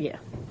house. Yeah.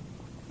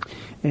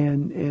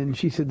 And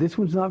she said, this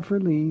one's not for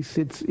lease,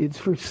 it's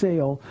for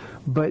sale,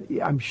 but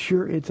I'm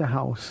sure it's a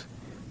house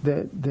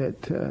that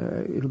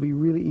it'll be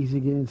really easy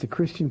to get in. It's a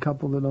Christian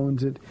couple that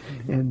owns it,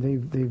 and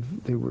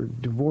they were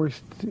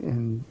divorced,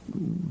 and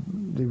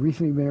they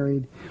recently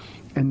married,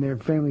 and their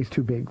family's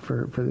too big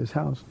for this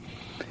house.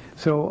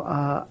 So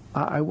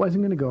I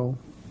wasn't going to go,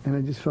 and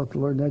I just felt the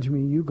Lord nudge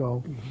me, you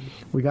go.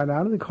 We got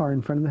out of the car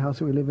in front of the house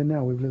that we live in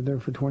now. We've lived there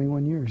for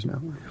 21 years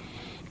now.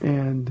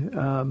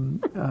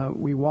 And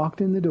we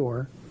walked in the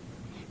door,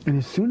 And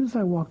as soon as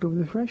I walked over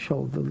the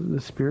threshold,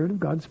 the Spirit of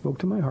God spoke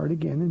to my heart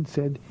again and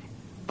said,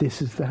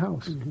 this is the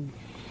house. Mm-hmm.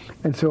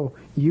 And so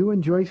you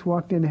and Joyce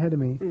walked in ahead of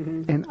me,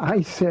 and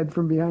I said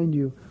from behind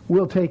you,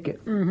 we'll take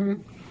it.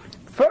 Mm-hmm.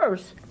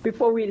 First,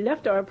 before we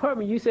left our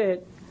apartment, you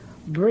said,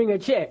 bring a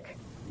check.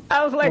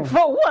 I was like,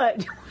 for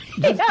what?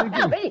 You don't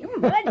have any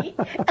money.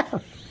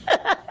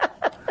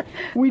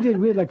 We did.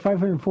 We had like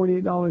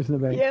 $548 in the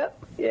bank.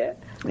 Yeah.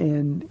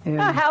 And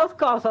a house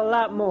costs a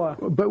lot more.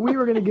 But we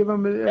were going to give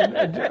them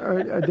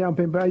a down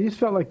payment. But I just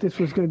felt like this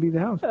was going to be the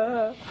house.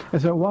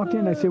 And so I walked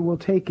in. I said, "We'll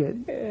take it."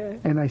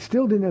 And I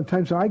still didn't have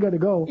time, so I got to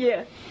go.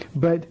 Yeah.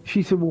 But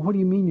she said, "Well, what do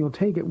you mean you'll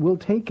take it?" "We'll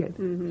take it."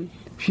 Mm-hmm.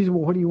 She said,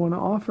 "Well, what do you want to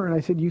offer?" And I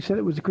said, "You said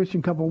it was a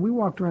Christian couple." We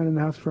walked around in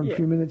the house for a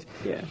few minutes.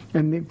 Yeah.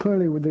 And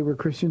they were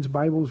Christians.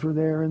 Bibles were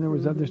there, and there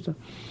was other stuff.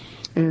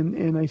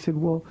 And I said,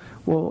 well,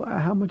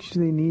 how much do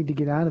they need to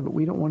get out of it?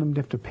 We don't want them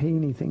to have to pay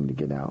anything to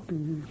get out.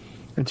 Mm-hmm.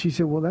 And she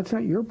said, well, that's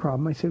not your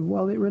problem. I said,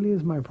 well, it really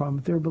is my problem.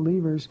 If they're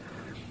believers,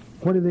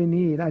 what do they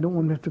need? I don't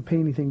want them to have to pay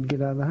anything to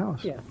get out of the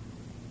house. Yeah.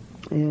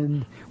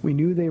 And we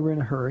knew they were in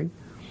a hurry.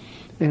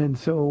 And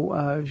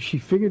so she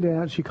figured it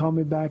out. She called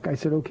me back. I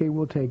said, okay,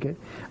 we'll take it.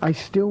 I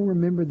still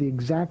remember the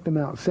exact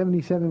amount,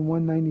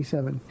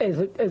 $77,197.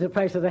 As the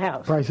price of the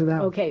house? Price of the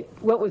house. Okay.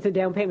 What was the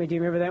down payment? Do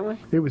you remember that one?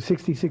 It was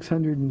 $6,600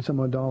 and some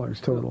odd dollars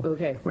total.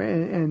 Okay.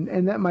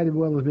 And that might have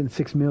well have been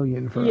 $6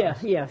 million for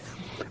us. Yes.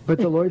 But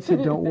the Lord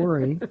said, don't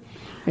worry.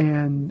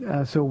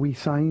 And so we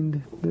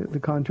signed the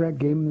contract,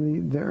 gave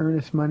him the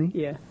earnest money.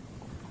 Yeah.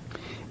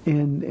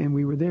 And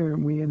we were there,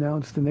 and we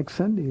announced the next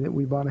Sunday that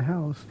we bought a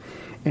house.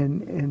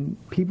 And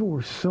people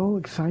were so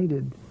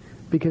excited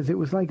because it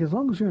was like as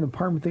long as we were in an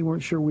apartment, they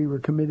weren't sure we were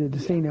committed to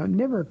staying out. It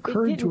never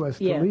occurred to us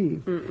to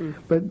leave.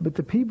 But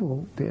the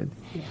people did.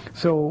 Yeah.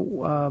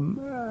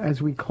 So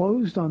as we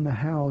closed on the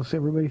house,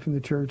 everybody from the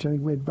church, I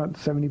think we had about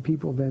 70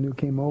 people then who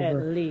came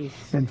over. At least.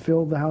 And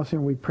filled the house,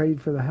 and we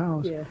prayed for the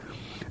house. Yeah.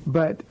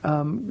 But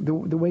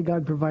the way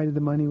God provided the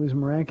money was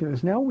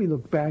miraculous. Now we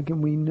look back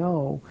and we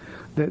know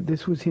that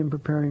this was Him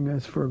preparing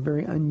us for a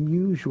very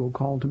unusual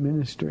call to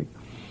ministry.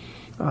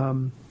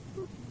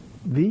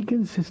 The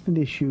consistent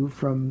issue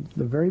from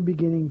the very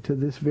beginning to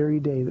this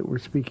very day that we're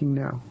speaking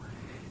now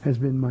has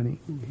been money.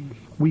 Mm-hmm.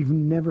 We've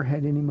never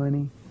had any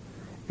money,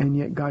 and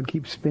yet God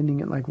keeps spending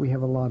it like we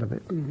have a lot of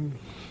it.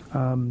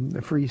 Mm-hmm.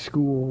 The free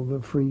school,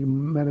 the free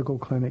medical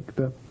clinic,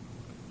 the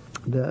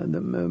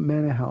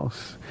manor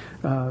house,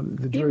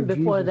 the even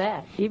before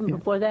that,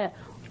 before that,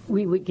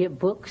 we would get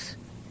books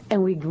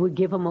and we would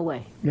give them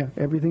away. Yeah,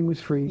 everything was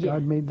free. Yeah.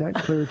 God made that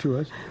clear to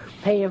us.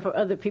 Paying for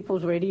other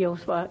people's radio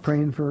spots.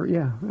 Praying for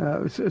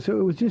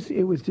so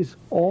it was just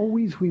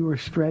always we were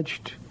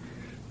stretched.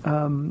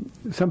 Some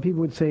people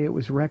would say it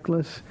was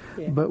reckless,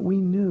 but we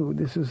knew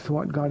this is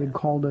what God had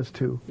called us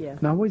to. Yeah.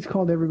 Not what He's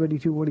called everybody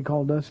to, what He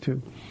called us to.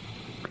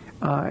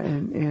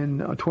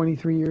 And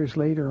 23 years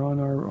later, on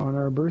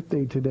our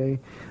birthday today,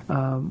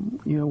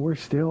 we're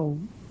still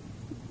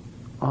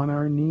on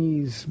our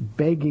knees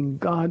begging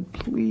God,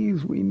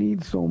 please, we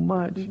need so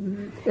much.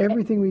 Mm-hmm.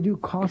 Everything we do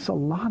costs a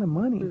lot of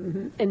money.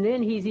 Mm-hmm. And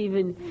then he's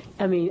even,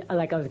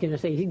 like I was going to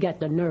say, he's got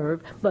the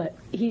nerve, but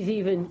he's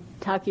even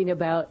talking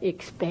about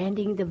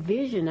expanding the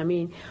vision.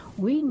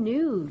 We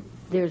know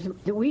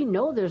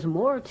there's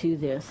more to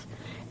this,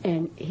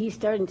 and he's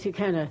starting to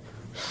kind of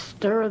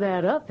stir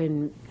that up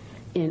in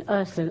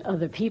us and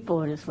other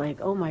people, and it's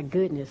like, oh my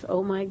goodness.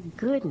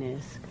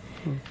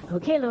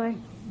 Okay, Lord,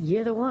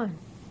 you're the one.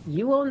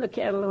 You own the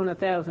cattle on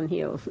 1,000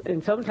 hills.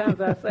 And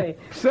sometimes I say,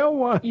 sell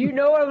one. You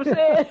know what I'm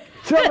saying?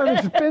 Sell an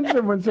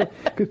expensive one.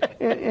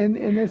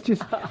 And that's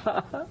just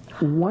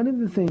one of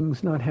the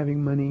things not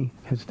having money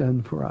has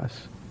done for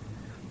us.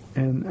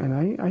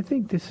 And I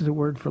think this is a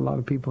word for a lot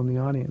of people in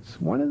the audience.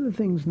 One of the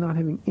things not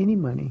having any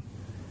money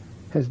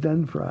has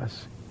done for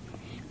us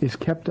is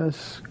kept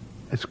us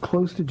as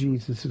close to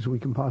Jesus as we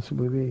can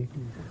possibly be.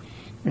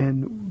 Mm-hmm.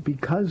 And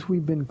because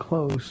we've been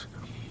close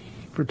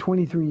for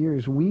 23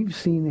 years, we've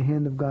seen the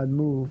hand of God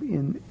move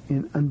in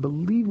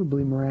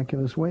unbelievably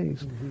miraculous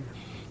ways. Mm-hmm.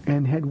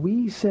 And had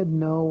we said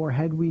no, or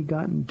had we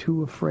gotten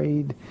too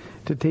afraid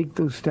to take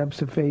those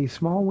steps of faith,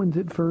 small ones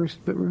at first,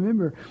 but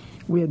remember,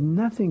 we had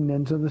nothing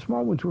then, so the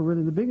small ones were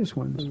really the biggest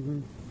ones. Mm-hmm.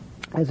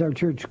 As our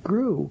church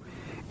grew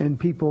and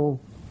people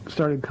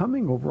started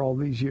coming over all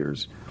these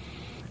years,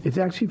 it's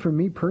actually, for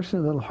me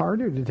personally, a little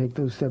harder to take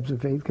those steps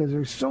of faith because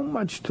there's so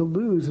much to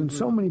lose and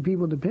so many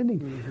people depending.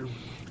 Mm-hmm.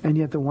 And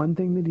yet the one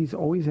thing that He's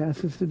always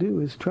asked us to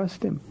do is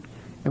trust Him.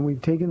 And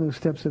we've taken those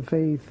steps of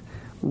faith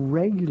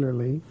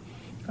regularly,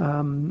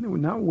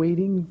 not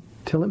waiting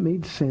till it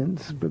made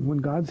sense, but when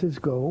God says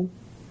go,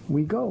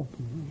 we go.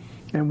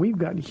 Mm-hmm. And we've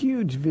got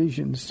huge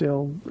visions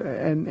still,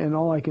 and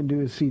all I can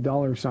do is see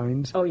dollar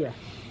signs. Oh, yeah.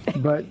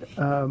 But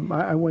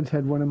I once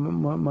had one of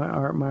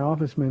my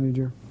office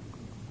manager,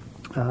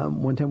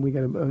 one time we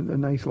got a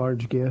nice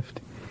large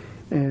gift,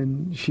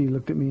 and she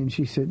looked at me and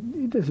she said,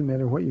 it doesn't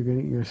matter what you're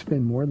going to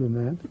spend more than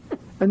that.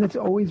 And that's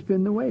always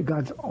been the way.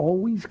 God's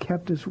always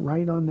kept us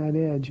right on that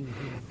edge.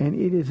 And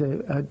it is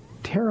a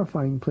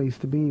terrifying place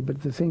to be, but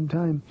at the same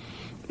time,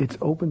 it's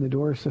opened the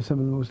doors to some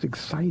of the most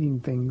exciting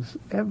things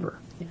ever.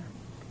 Yeah.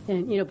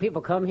 And,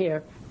 people come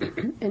here,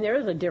 and there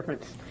is a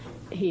difference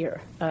here,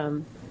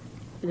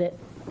 that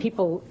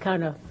people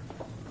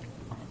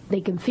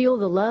they can feel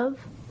the love,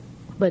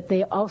 but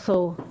they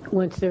also,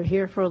 once they're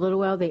here for a little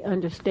while, they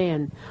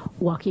understand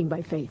walking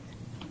by faith.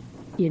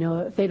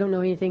 If they don't know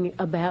anything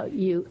about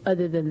you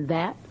other than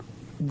that,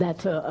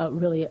 that's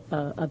really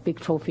a big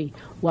trophy,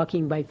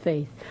 walking by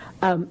faith.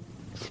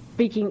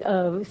 Speaking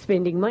of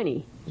spending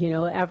money,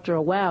 after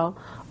a while,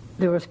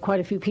 there was quite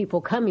a few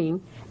people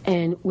coming,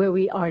 and where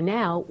we are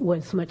now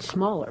was much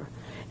smaller.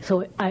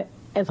 So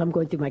as I'm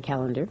going through my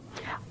calendar,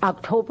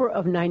 October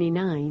of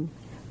 '99,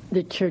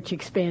 the church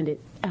expanded.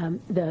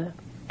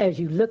 As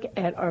you look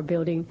at our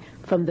building,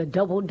 from the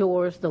double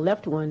doors, the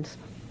left ones,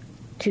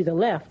 to the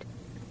left,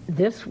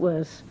 this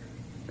was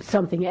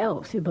something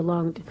else. It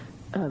belonged,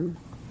 I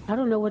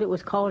don't know what it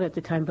was called at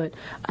the time, but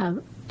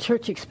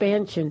church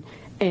expansion,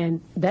 and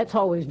that's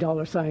always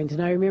dollar signs.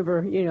 And I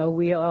remember,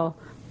 we all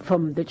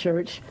from the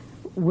church,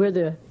 we're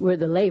the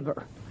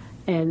labor,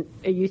 and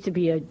it used to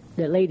be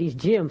the ladies'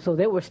 gym, so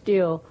there were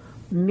still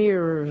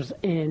mirrors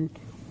and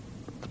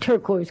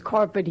turquoise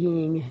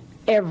carpeting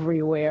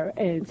everywhere,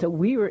 and so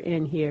we were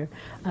in here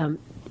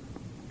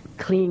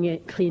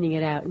cleaning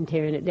it out and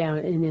tearing it down,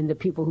 and then the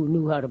people who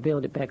knew how to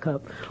build it back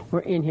up were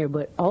in here.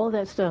 But all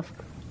that stuff,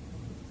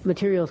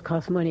 materials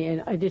cost money,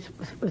 and I just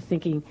was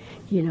thinking,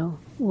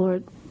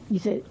 Lord, you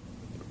said,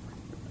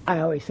 I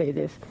always say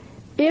this,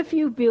 if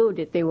you build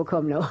it, they will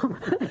come. No.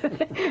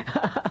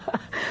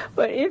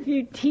 But if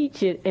you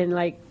teach it, and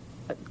like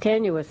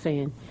Tanya was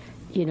saying,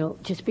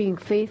 just being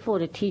faithful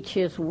to teach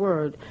His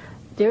Word,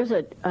 there's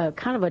a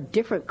kind of a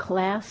different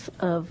class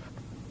of,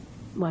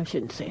 I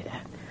shouldn't say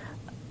that.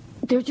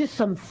 There's just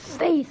some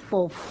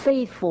faithful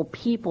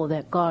people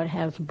that God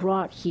has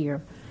brought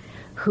here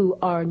who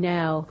are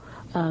now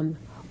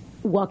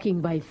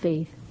walking by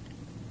faith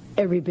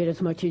every bit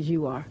as much as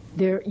you are.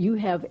 You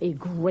have a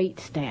great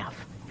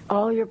staff.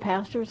 All your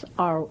pastors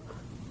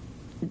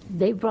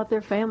they've brought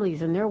their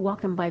families, and they're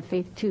walking by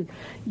faith too.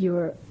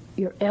 Your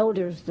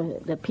elders,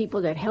 the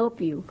people that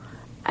help you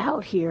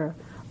out here,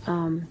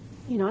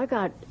 I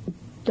got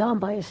Dawn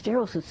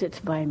Ballesteros who sits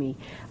by me.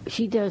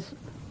 She does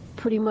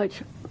pretty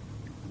much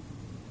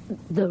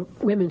the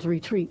women's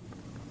retreat.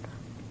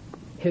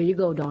 Here you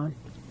go, Dawn.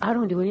 I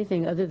don't do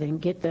anything other than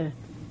get the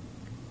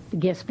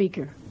guest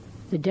speaker.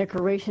 The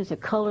decorations, the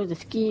color, the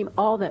scheme,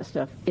 all that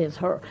stuff is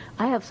her.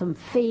 I have some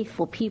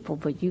faithful people,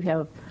 but you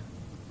have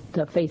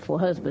the faithful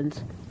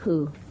husbands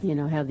who,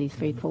 have these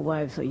faithful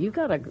wives. So you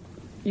got a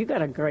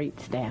great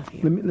staff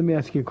here. Let me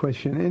ask you a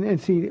question.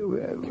 And see,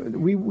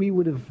 we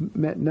would have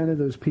met none of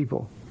those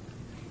people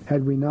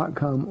had we not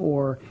come,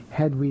 or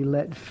had we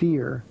let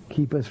fear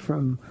keep us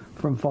from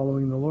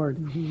following the Lord.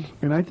 Mm-hmm.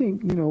 And I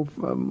think,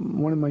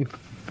 one of my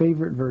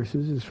favorite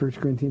verses is 1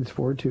 Corinthians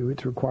 4:2.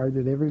 It's required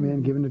that every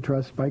man given to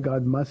trust by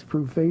God must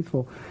prove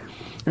faithful.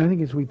 And I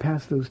think as we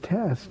pass those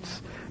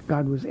tests,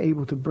 God was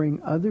able to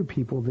bring other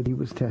people that He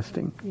was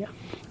testing,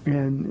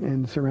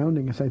 and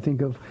surrounding us. I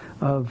think of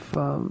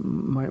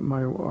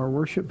our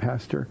worship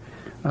pastor.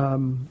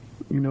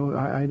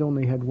 I'd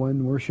only had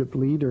one worship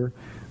leader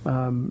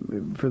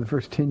for the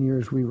first 10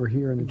 years we were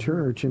here in the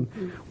church, and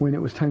when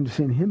it was time to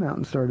send him out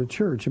and start a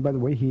church, and by the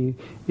way, he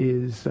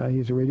has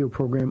a radio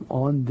program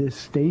on this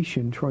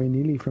station, Troy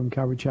Neely from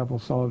Calvary Chapel,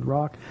 Solid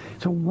Rock.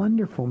 It's a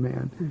wonderful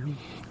man. Mm-hmm.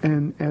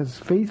 And as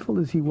faithful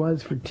as he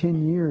was for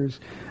 10 years,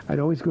 I'd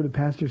always go to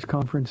pastors'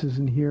 conferences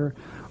and hear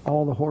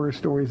all the horror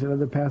stories that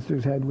other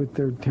pastors had with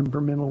their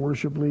temperamental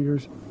worship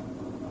leaders.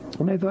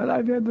 And I thought,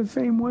 I've had the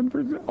same one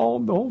for the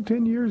whole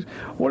 10 years.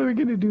 What are we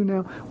going to do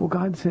now? Well,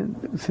 God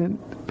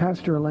sent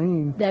Pastor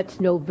Elaine.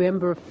 That's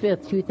November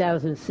 5th,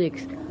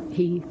 2006.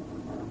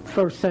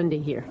 First Sunday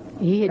here.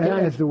 He had done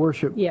as the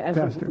worship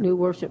pastor. New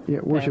worship. Yeah,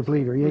 worship pastor.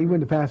 Leader. Yeah, he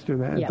went to pastor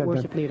that. Yeah,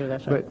 worship leader.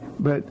 That's right.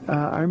 But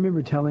I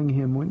remember telling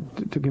him,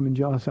 took him and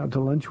Joss out to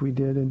lunch we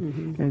did,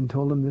 and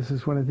told him this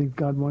is what I think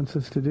God wants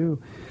us to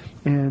do,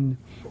 and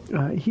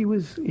he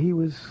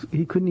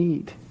couldn't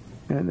eat.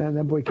 And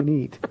that boy can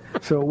eat.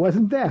 So it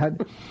wasn't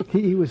that.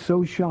 He was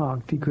so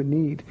shocked he couldn't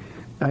eat.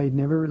 I had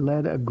never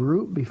led a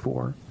group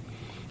before.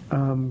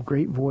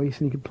 Great voice,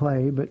 and he could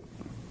play, but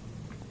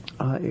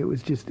it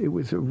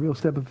was a real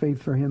step of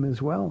faith for him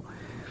as well.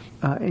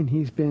 And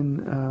he's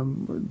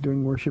been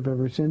doing worship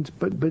ever since.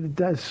 But it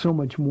does so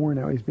much more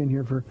now. He's been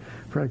here for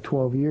like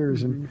 12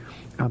 years.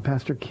 Mm-hmm. And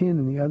Pastor Ken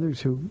and the others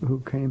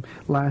who came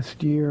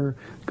last year,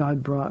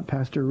 God brought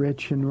Pastor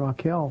Rich and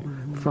Raquel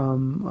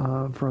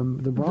from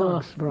the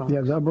Bronx. The Bronx.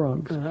 Yeah, the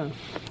Bronx. Uh-huh.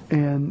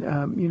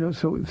 And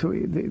so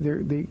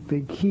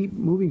they keep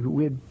moving.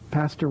 We had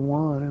Pastor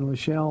Juan and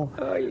Lachelle.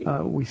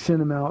 We sent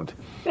them out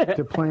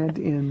to plant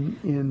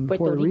in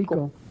Puerto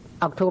Rico.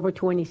 October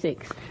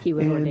 26th, he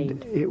was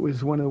ordained. And it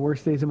was one of the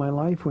worst days of my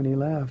life when he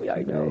left.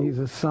 I know. He's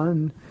a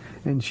son,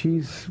 and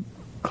she's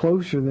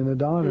closer than a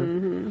daughter.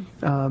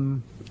 Mm-hmm.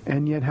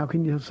 And yet, how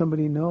can you have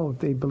somebody know if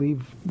they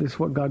believe this is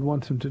what God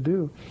wants them to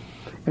do?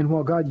 And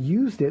while God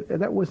used it,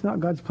 that was not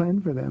God's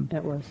plan for them.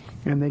 That was.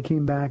 And they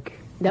came back.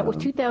 That was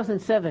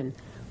 2007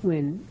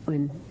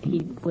 when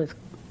he was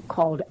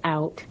called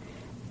out,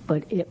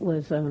 but it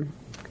was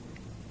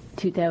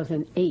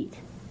 2008.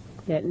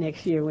 That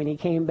next year when he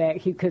came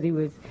back, because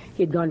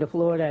he'd gone to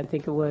Florida, I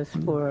think it was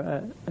for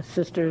a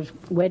sister's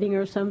wedding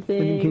or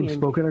something. And he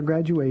spoke at our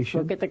graduation.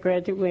 Spoke at the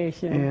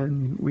graduation.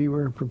 And we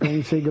were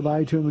preparing to say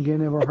goodbye to him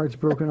again, have our hearts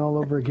broken all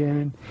over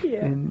again.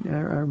 And I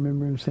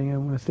remember him saying, I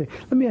want to stay.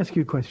 Let me ask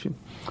you a question.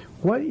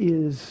 What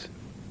is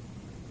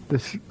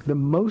the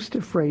most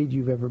afraid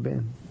you've ever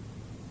been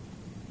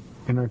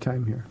in our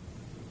time here?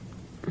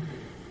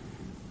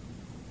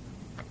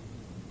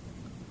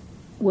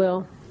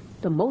 Well,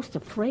 the most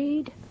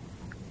afraid,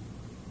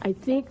 I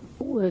think,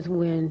 was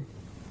when,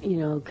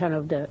 kind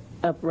of the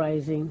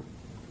uprising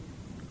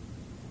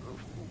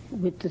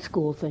with the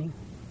school thing.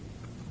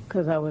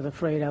 Because I was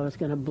afraid I was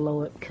going to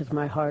blow it because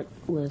my heart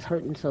was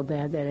hurting so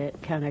bad that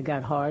it kind of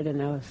got hard,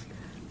 and I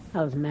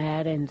was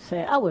mad and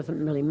sad. I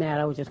wasn't really mad.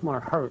 I was just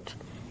more hurt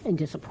and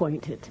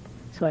disappointed.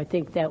 So I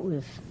think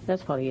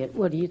that's probably it.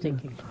 What are you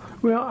thinking?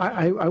 Well,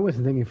 I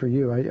wasn't thinking for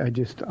you.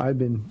 I've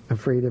been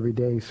afraid every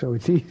day, so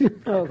it's easier.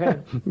 Okay.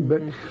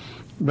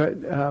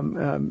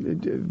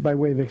 But by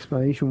way of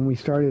explanation, when we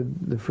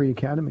started the Free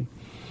Academy,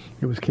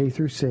 it was K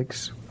through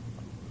 6.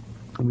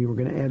 And we were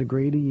going to add a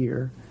grade a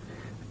year,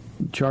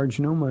 charge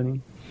no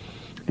money.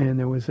 And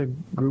there was a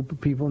group of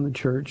people in the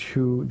church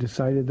who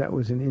decided that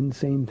was an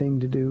insane thing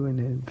to do,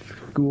 and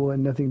school had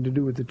nothing to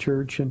do with the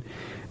church. And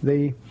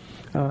they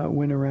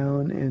went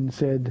around and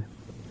said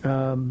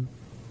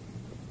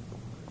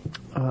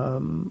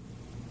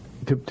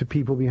to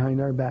people behind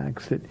our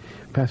backs that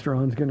Pastor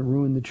Ron's going to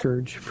ruin the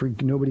church.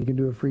 Nobody can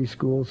do a free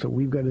school, so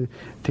we've got to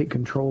take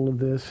control of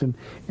this. And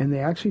they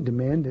actually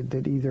demanded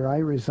that either I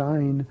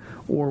resign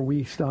or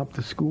we stop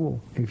the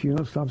school. If you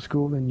don't stop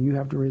school, then you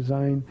have to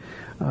resign.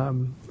 All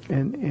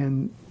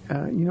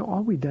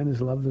we've done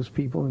is love those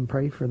people and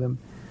pray for them.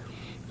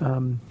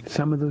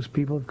 Some of those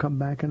people have come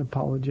back and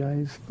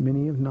apologized.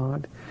 Many have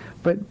not.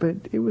 But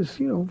it was,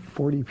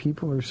 40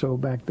 people or so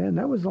back then.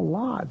 That was a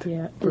lot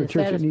for a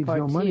church that needs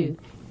no money.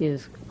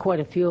 Is quite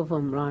a few of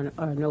them, Ron,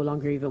 are no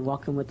longer even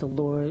walking with the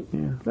Lord.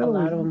 Yeah, a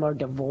lot of them are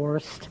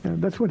divorced. Yeah,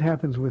 that's what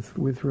happens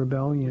with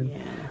rebellion.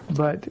 Yeah.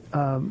 But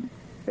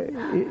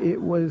it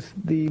was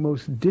the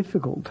most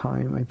difficult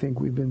time I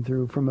think we've been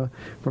through from a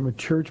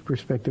church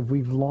perspective.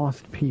 We've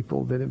lost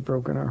people that have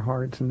broken our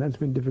hearts, and that's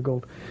been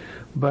difficult.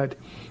 But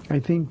I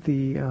think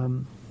the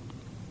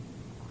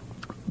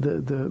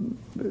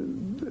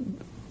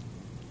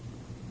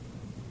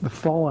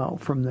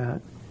fallout from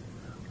that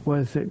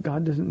was that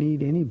God doesn't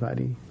need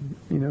anybody.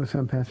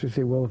 Some pastors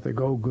say, well, if they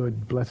go,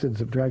 good, blessed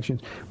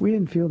subtractions. We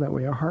didn't feel that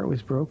way. Our heart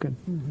was broken.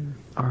 Mm-hmm.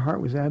 Our heart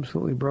was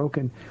absolutely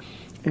broken.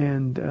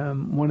 And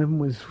one of them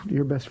was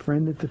your best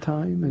friend at the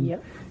time,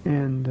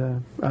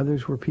 and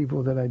others were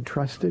people that I'd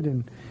trusted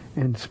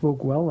and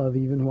spoke well of,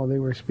 even while they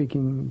were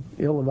speaking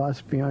ill of us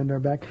behind our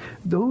back.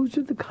 Those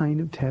are the kind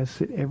of tests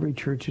that every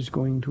church is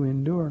going to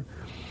endure.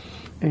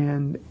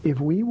 And if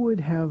we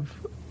would have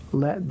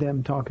let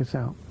them talk us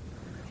out,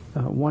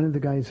 one of the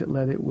guys that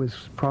led it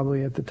was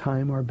probably at the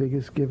time our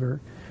biggest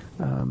giver,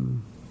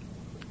 and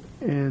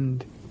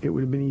it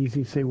would have been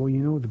easy to say,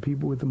 well, the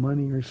people with the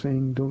money are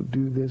saying don't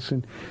do this,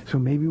 and so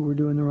maybe we're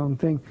doing the wrong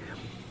thing.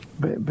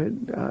 But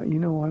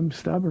I'm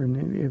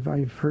stubborn. If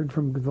I've heard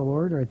from the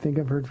Lord, or I think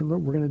I've heard from the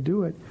Lord, we're going to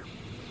do it.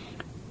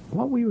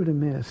 What we would have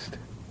missed.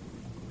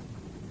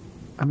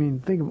 I mean,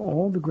 think of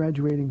all the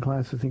graduating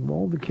classes. Think of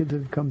all the kids that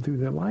have come through,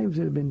 their lives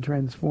that have been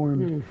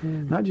transformed.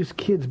 Mm-hmm. Not just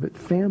kids, but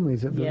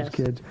families of those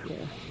kids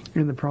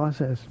in the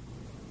process.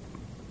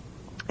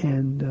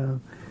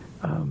 And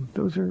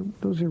those are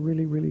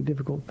really, really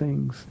difficult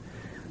things.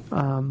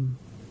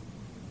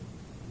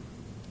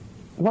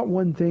 What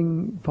one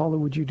thing, Paula,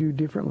 would you do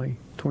differently?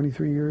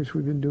 23 years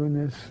we've been doing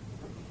this.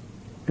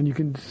 And you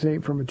can say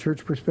it from a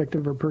church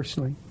perspective or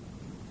personally.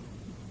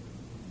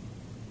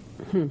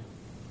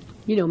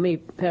 Me,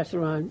 Pastor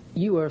Ron,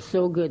 you are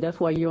so good. That's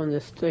why you're on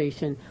this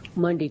station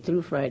Monday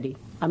through Friday.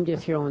 I'm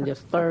just here on this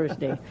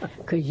Thursday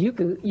because you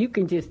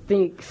can just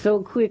think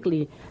so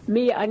quickly.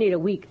 Me, I need a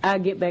week. I'll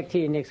get back to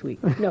you next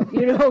week. No,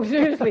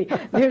 seriously.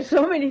 There's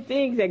so many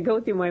things that go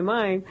through my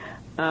mind.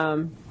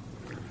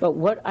 But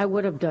what I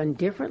would have done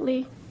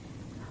differently,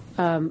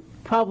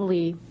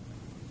 probably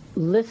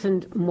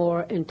listened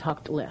more and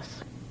talked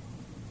less.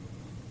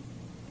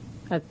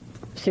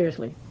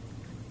 Seriously.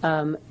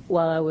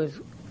 While I was,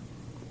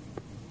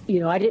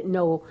 I didn't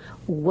know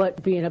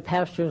what being a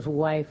pastor's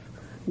wife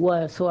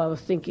was, so I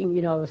was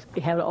thinking, I was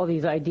having all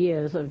these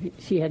ideas of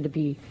she had to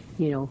be,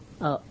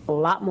 a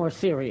lot more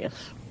serious.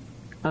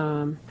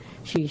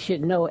 She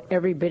should know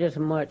every bit as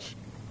much,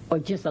 or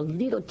just a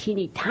little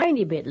teeny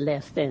tiny bit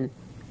less than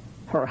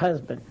her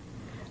husband.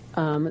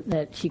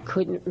 That she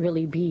couldn't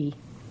really be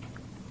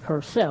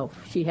herself.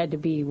 She had to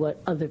be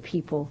what other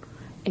people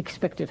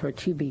expected her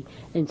to be.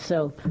 And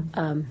so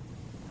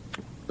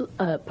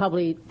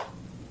probably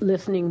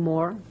listening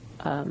more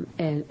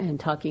and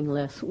talking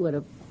less would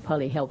have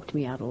probably helped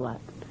me out a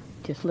lot.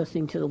 Just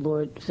listening to the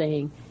Lord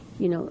saying,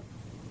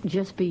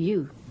 just be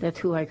you. That's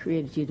who I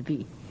created you to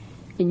be.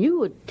 And you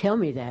would tell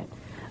me that.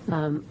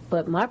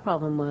 But my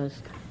problem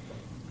was,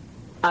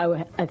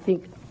 I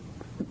think,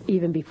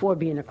 even before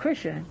being a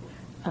Christian,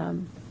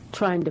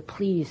 trying to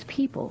please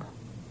people.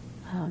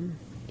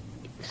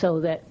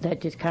 So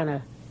that just kind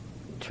of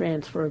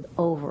transferred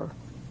over,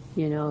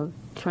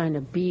 trying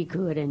to be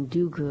good and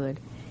do good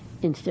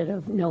instead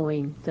of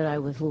knowing that I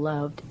was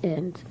loved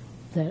and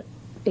that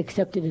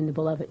accepted in the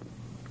beloved.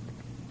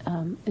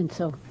 And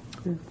so,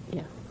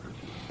 yeah.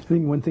 I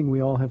think one thing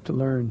we all have to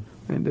learn,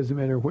 and it doesn't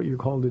matter what you're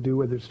called to do,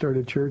 whether it's start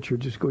a church or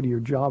just go to your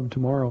job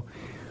tomorrow,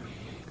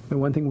 the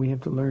one thing we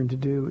have to learn to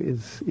do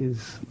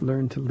is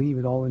learn to leave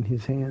it all in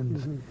his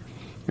hands. Mm-hmm.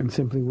 And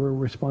simply, we're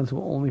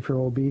responsible only for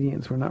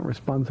obedience. We're not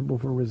responsible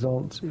for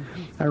results.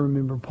 Mm-hmm. I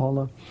remember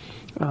Paula,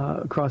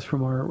 across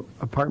from our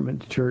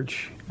apartment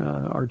church.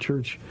 Our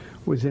church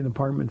was in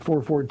apartment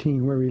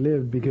 414 where we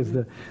lived because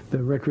the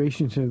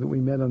recreation center that we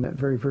met on that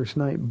very first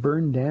night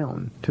burned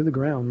down to the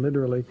ground,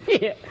 literally.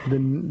 Yeah.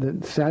 The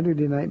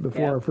Saturday night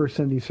before our first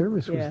Sunday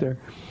service was there.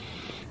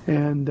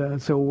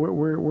 And so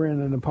we're in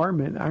an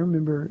apartment. I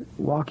remember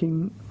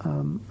walking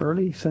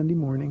early Sunday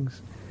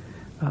mornings,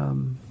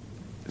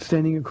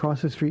 standing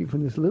across the street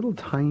from this little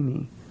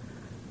tiny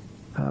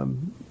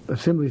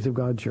Assemblies of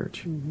God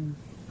church,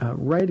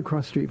 right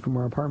across the street from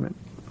our apartment.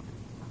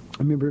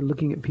 I remember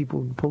looking at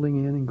people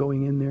pulling in and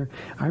going in there.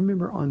 I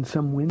remember on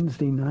some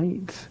Wednesday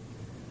nights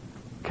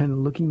kind of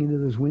looking into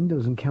those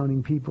windows and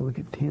counting people.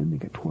 They got 10, they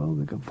got 12,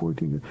 they got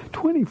 14,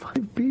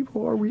 25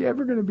 people. Are we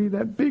ever going to be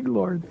that big,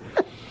 Lord?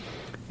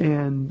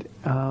 And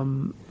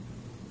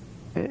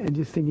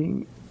just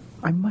thinking,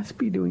 I must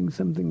be doing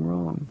something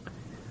wrong.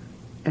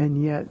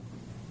 And yet,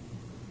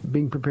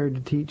 being prepared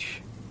to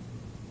teach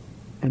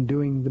and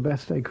doing the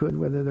best I could,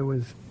 whether there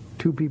was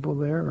 2 people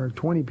there or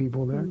 20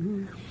 people there.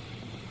 Mm-hmm.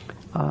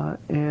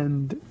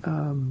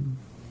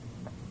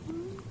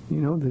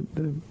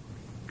 The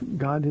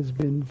God has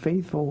been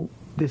faithful.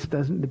 This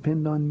doesn't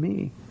depend on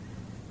me.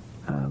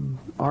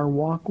 Our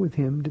walk with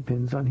him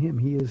depends on him.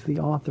 He is the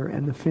author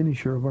and the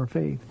finisher of our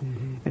faith.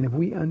 Mm-hmm. And if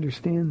we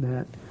understand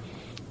that,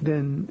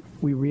 then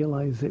we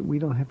realize that we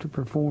don't have to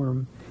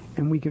perform,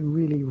 and we can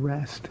really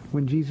rest.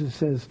 When Jesus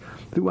says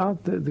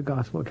throughout the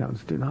gospel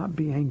accounts, do not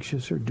be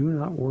anxious or do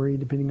not worry,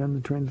 depending on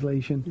the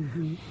translation.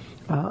 Mm-hmm.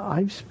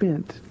 I've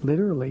spent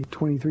literally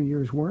 23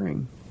 years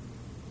worrying,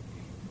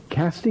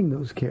 casting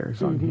those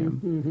cares on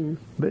him,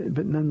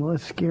 but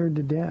nonetheless scared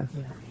to death.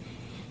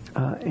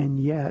 Yeah.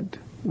 And yet,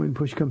 when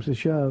push comes to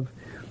shove,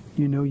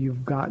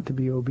 you've got to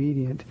be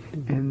obedient.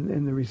 Mm-hmm.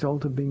 And the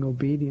result of being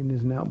obedient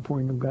is an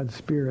outpouring of God's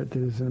Spirit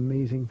that is an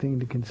amazing thing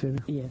to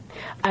consider. Yeah.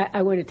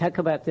 I want to talk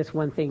about this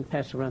one thing,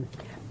 Pastor Ron,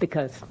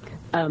 because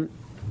I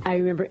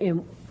remember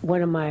in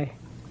one of my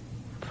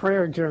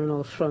prayer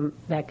journals from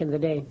back in the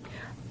day,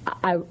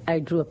 I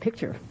drew a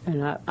picture,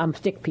 and I'm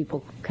stick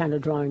people kind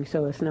of drawing,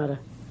 so it's not a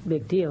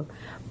big deal.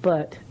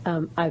 But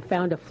I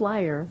found a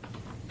flyer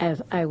as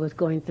I was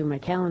going through my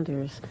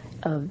calendars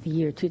of the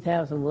year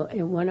 2000. Well,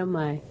 in one of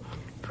my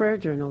prayer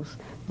journals,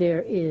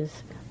 there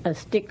is a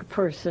stick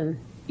person,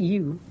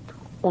 you,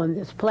 on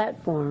this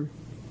platform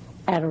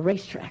at a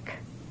racetrack,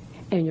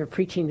 and you're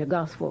preaching the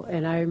gospel.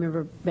 And I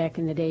remember back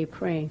in the day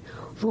praying,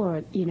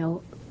 Lord,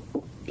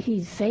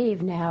 he's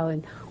saved now,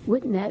 and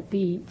wouldn't that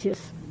be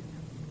just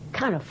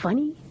kind of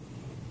funny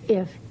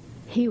if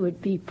he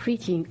would be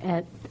preaching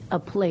at a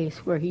place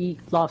where he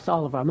lost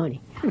all of our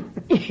money,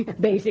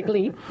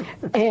 basically.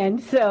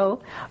 And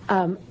so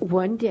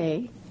one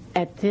day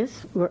at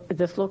this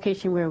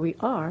location where we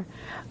are,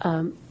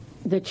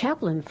 the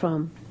chaplain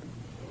from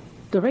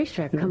the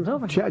racetrack comes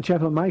over.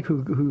 Chaplain Mike,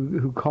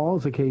 who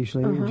calls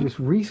occasionally, and just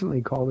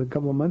recently called a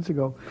couple of months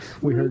ago.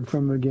 We heard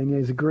from him again. Yeah,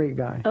 he's a great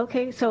guy.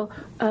 Okay, so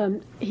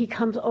he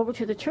comes over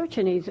to the church,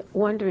 and he's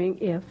wondering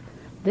if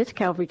this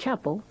Calvary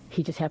Chapel,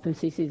 he just happens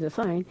to see the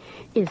sign,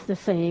 is the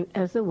same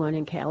as the one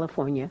in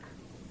California,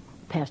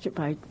 pastored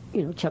by,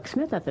 Chuck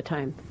Smith at the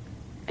time.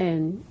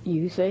 And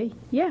you say,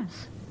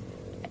 yes.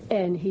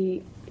 And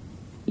he,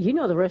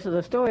 the rest of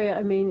the story.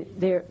 I mean,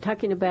 they're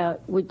talking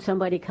about, would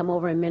somebody come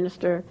over and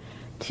minister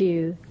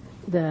to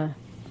the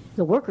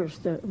workers,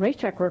 the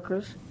racetrack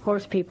workers,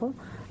 horse people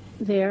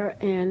there.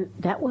 And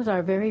that was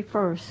our very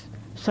first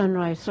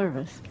sunrise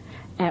service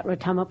at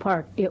Retama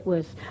Park. It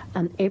was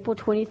on April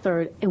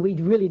 23rd, and we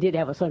really did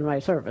have a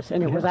sunrise service,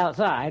 and it was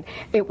outside.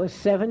 It was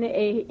 7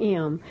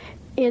 a.m.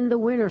 in the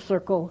winter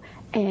circle,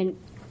 and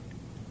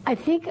I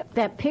think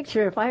that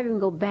picture, if I can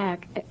go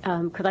back,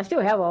 because I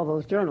still have all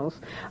those journals,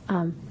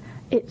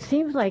 it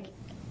seems like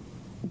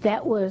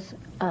that was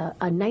a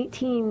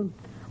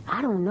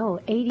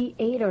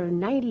 88 or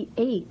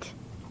 98.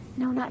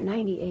 No, not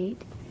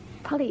 98.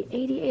 Probably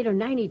 88 or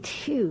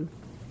 92.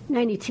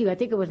 92. I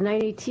think it was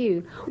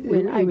 92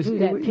 when I drew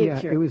that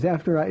picture. Yeah, it was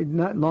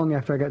not long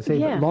after I got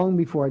saved, but long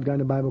before I'd gone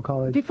to Bible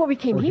college. Before we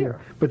came here.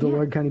 But the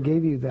Lord kind of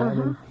gave you that,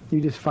 and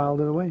you just filed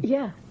it away.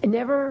 Yeah. I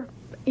never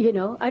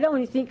I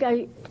don't even think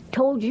I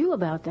told you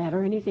about that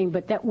or anything,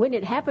 but that when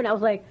it happened, I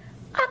was like,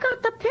 I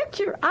got the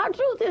picture. I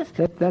drew this.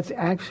 That's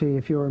actually,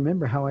 if you'll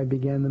remember, how I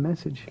began the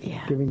message,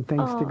 giving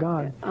thanks to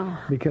God,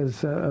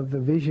 because of the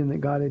vision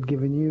that God had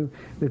given you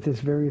that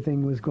this very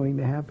thing was going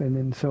to happen.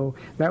 And so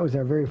that was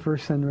our very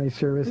first sunrise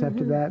service. Mm-hmm.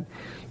 After that,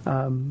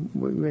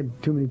 we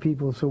had too many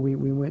people, so we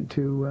went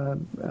to,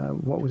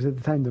 what was at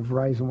the time, the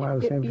Verizon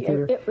Wireless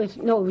Amphitheater. It was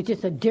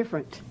just a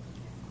different,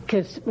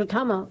 because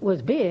Rotama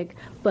was big,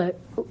 but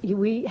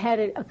we had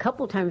it a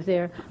couple times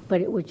there, but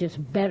it was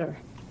just better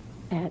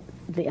at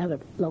the other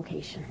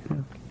location,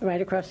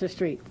 right across the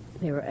street.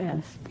 They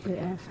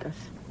asked us.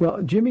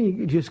 Well,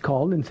 Jimmy just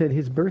called and said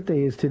his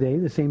birthday is today,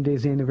 the same day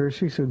as the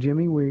anniversary. So,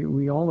 Jimmy,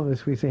 we all of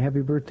us, we say happy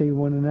birthday to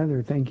one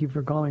another. Thank you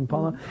for calling.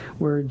 Paula,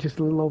 we're just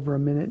a little over a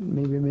minute,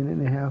 maybe a minute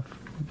and a half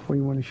before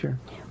you want to share.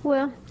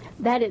 Well,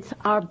 that it's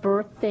our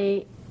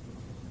birthday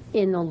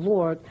in the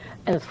Lord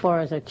as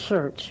far as a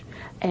church.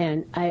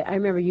 And I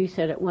remember you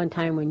said at one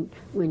time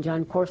when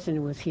John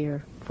Corson was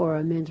here for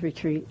a men's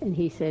retreat, and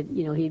he said,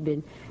 he'd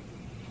been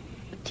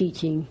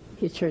teaching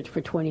his church for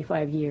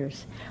 25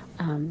 years.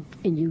 And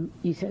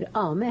you said,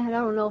 oh, man, I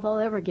don't know if I'll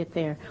ever get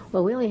there.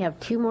 Well, we only have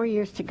 2 more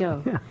years to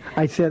go.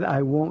 I said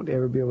I won't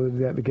ever be able to do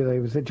that because I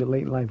was such a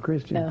late-in-life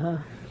Christian.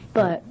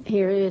 But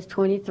here it is,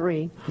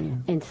 23.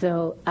 And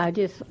so I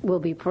just will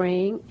be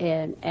praying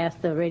and ask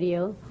the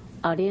radio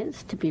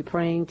audience to be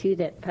praying, too,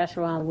 that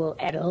Pastor Ron will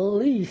at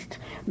least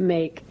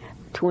make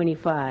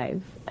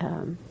 25.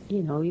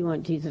 You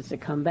want Jesus to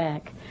come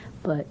back,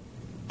 but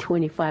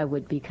 25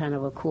 would be kind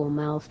of a cool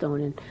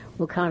milestone, and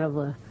what kind of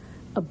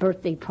a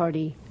birthday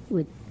party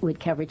would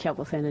Calvary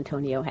Chapel San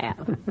Antonio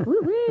have?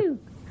 Woo-hoo!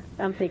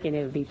 I'm thinking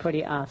it would be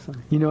pretty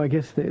awesome. I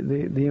guess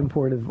the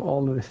import of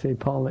all of this, say,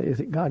 Paula, is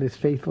that God is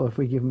faithful if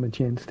we give him a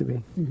chance to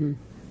be. Mm-hmm.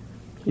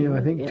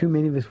 I think too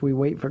many of us, we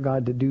wait for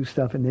God to do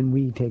stuff and then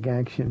we take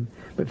action.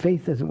 But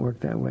faith doesn't work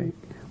that way.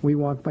 We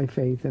walk by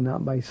faith and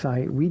not by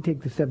sight. We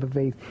take the step of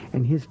faith,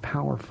 and his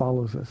power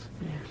follows us.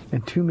 Yeah.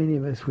 And too many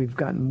of us, we've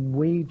gotten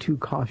way too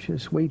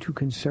cautious, way too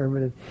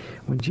conservative.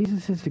 When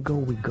Jesus says to go,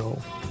 we go.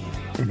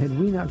 And had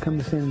we not come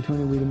to San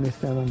Antonio, we'd have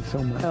missed out on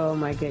so much. Oh,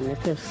 my goodness.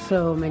 There's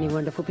so many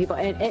wonderful people.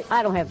 And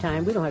I don't have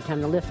time. We don't have time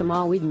to list them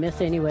all. We'd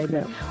miss anyway.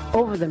 But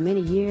over the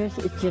many years,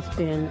 it's just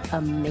been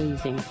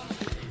amazing.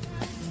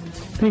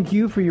 Thank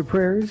you for your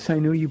prayers. I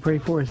know you pray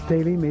for us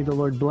daily. May the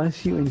Lord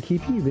bless you and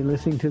keep you. You've been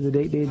listening to the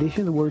Date Day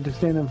edition of The Word to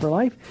Stand On for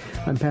Life.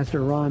 I'm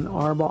Pastor Ron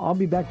Arbaugh. I'll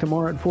be back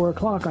tomorrow at 4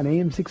 o'clock on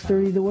AM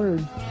 630 The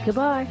Word.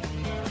 Goodbye.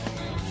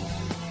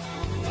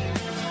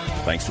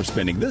 Thanks for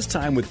spending this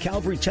time with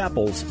Calvary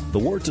Chapel's The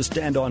Word to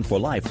Stand On for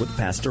Life with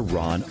Pastor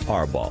Ron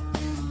Arbaugh.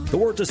 The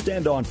Word to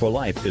Stand On for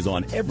Life is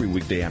on every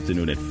weekday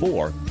afternoon at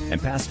 4, and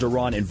Pastor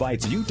Ron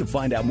invites you to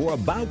find out more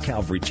about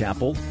Calvary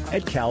Chapel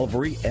at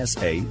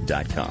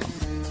calvarysa.com.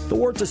 The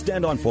Word to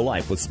Stand On for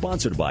Life was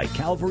sponsored by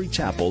Calvary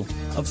Chapel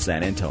of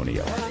San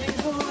Antonio.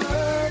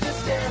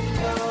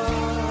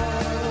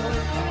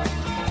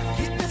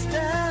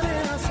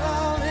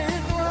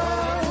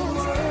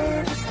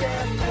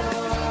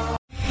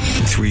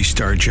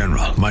 Three-star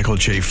General Michael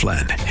J.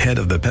 Flynn, head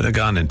of the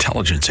Pentagon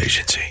Intelligence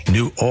Agency,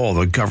 knew all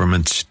the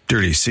government's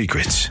dirty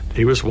secrets.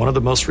 He was one of the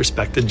most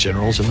respected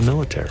generals in the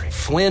military.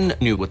 Flynn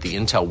knew what the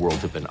intel world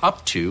had been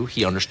up to.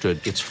 He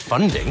understood its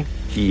funding.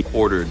 He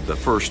ordered the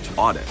first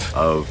audit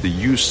of the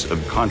use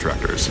of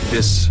contractors.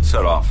 This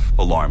set off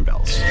alarm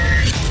bells.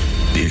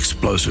 The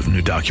explosive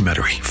new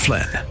documentary,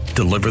 Flynn,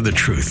 Deliver the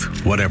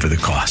Truth, Whatever the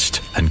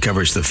Cost,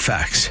 uncovers the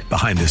facts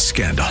behind this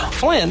scandal.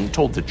 Flynn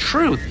told the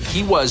truth.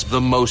 He was the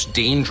most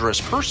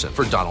dangerous person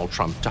for Donald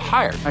Trump to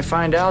hire. I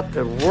find out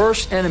the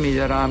worst enemy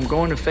that I'm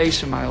going to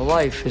face in my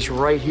life is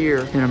right here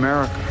in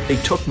America. They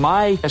took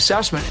my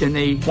assessment and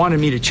they wanted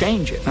me to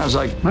change it. And I was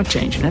like, I'm not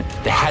changing it.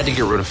 They had to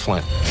get rid of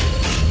Flynn.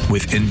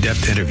 With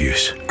in-depth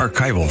interviews,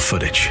 archival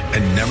footage,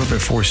 and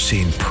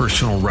never-before-seen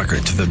personal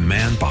records of the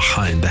man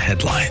behind the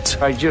headlines.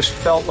 I just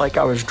felt like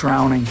I was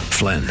drowning.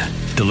 Flynn,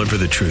 Deliver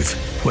the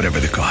Truth, Whatever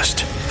the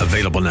Cost.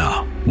 Available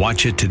now.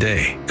 Watch it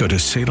today. Go to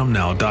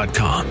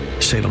salemnow.com.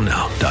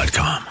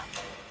 salemnow.com.